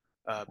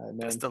 all right,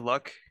 Best man. of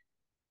luck.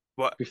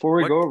 What Before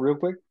we what go, real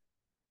quick,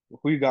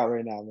 who you got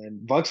right now, man?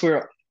 Bucks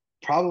were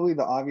probably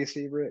the obvious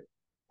favorite.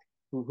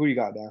 Who you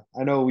got now?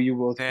 I know you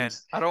both. man,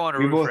 I don't want to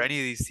We root for both. any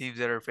of these teams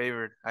that are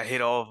favored. I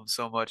hate all of them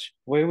so much.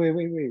 Wait.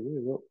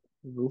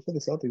 Root for the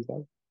Celtics,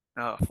 dog.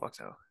 Oh, fuck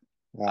no.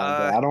 But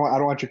Uh, I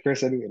don't want your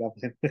Chris anyway.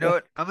 you know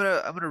what? I'm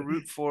going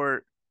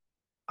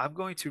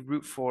to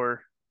root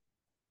for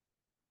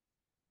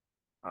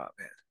oh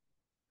man.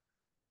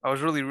 I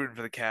was really rooting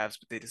for the Cavs,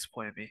 but they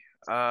disappointed me.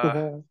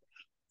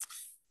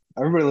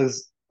 Everybody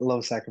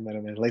loves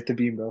Sacramento, man. Like the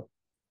beam, bro.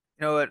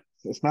 You know what?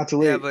 It's not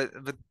too Yeah, late.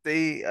 but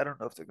they I don't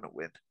know if they're gonna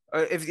win.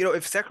 If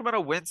if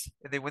Sacramento wins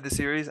and they win the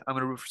series, I'm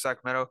gonna root for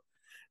Sacramento.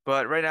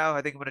 But right now,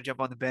 I think I'm gonna jump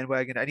on the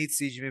bandwagon. I need to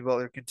see Jimmy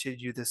Butler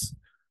continue this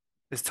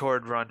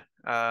torrid run.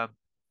 I'm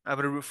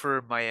gonna root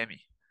for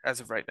Miami as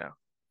of right now.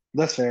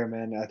 That's fair,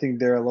 man. I think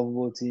they're a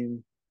lovable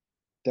team.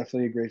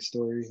 Definitely a great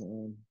story.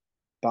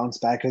 Bounce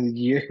back of the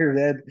year,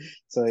 then.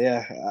 So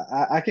yeah,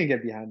 I can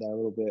get behind that a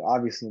little bit.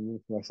 Obviously, I'm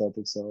rooting for my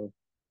Celtics, so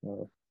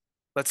uh,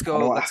 Let's I go,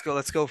 don't. let's go,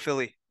 let's go,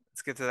 Philly.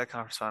 Let's get to that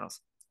conference finals.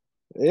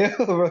 Ew,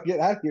 bro, get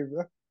out of here,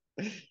 bro.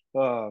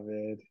 Oh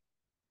man.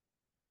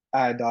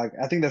 All right, dog.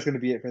 I think that's gonna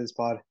be it for this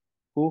pod.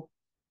 Cool.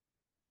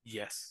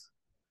 Yes.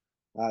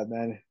 All right,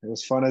 man. It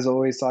was fun as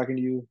always talking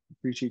to you.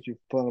 Appreciate you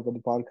pulling up on the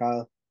pod,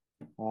 Kyle.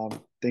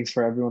 Thanks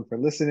for everyone for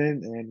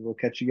listening, and we'll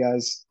catch you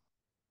guys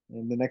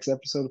in the next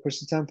episode of Push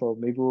the Tempo.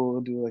 Maybe we'll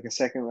do like a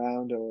second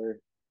round or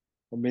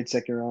a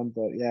mid-second round.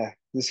 But yeah,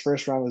 this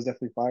first round was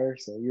definitely fire.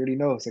 So you already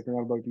know second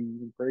round about to be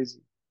even crazy.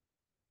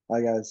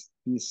 Bye, guys.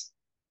 Peace.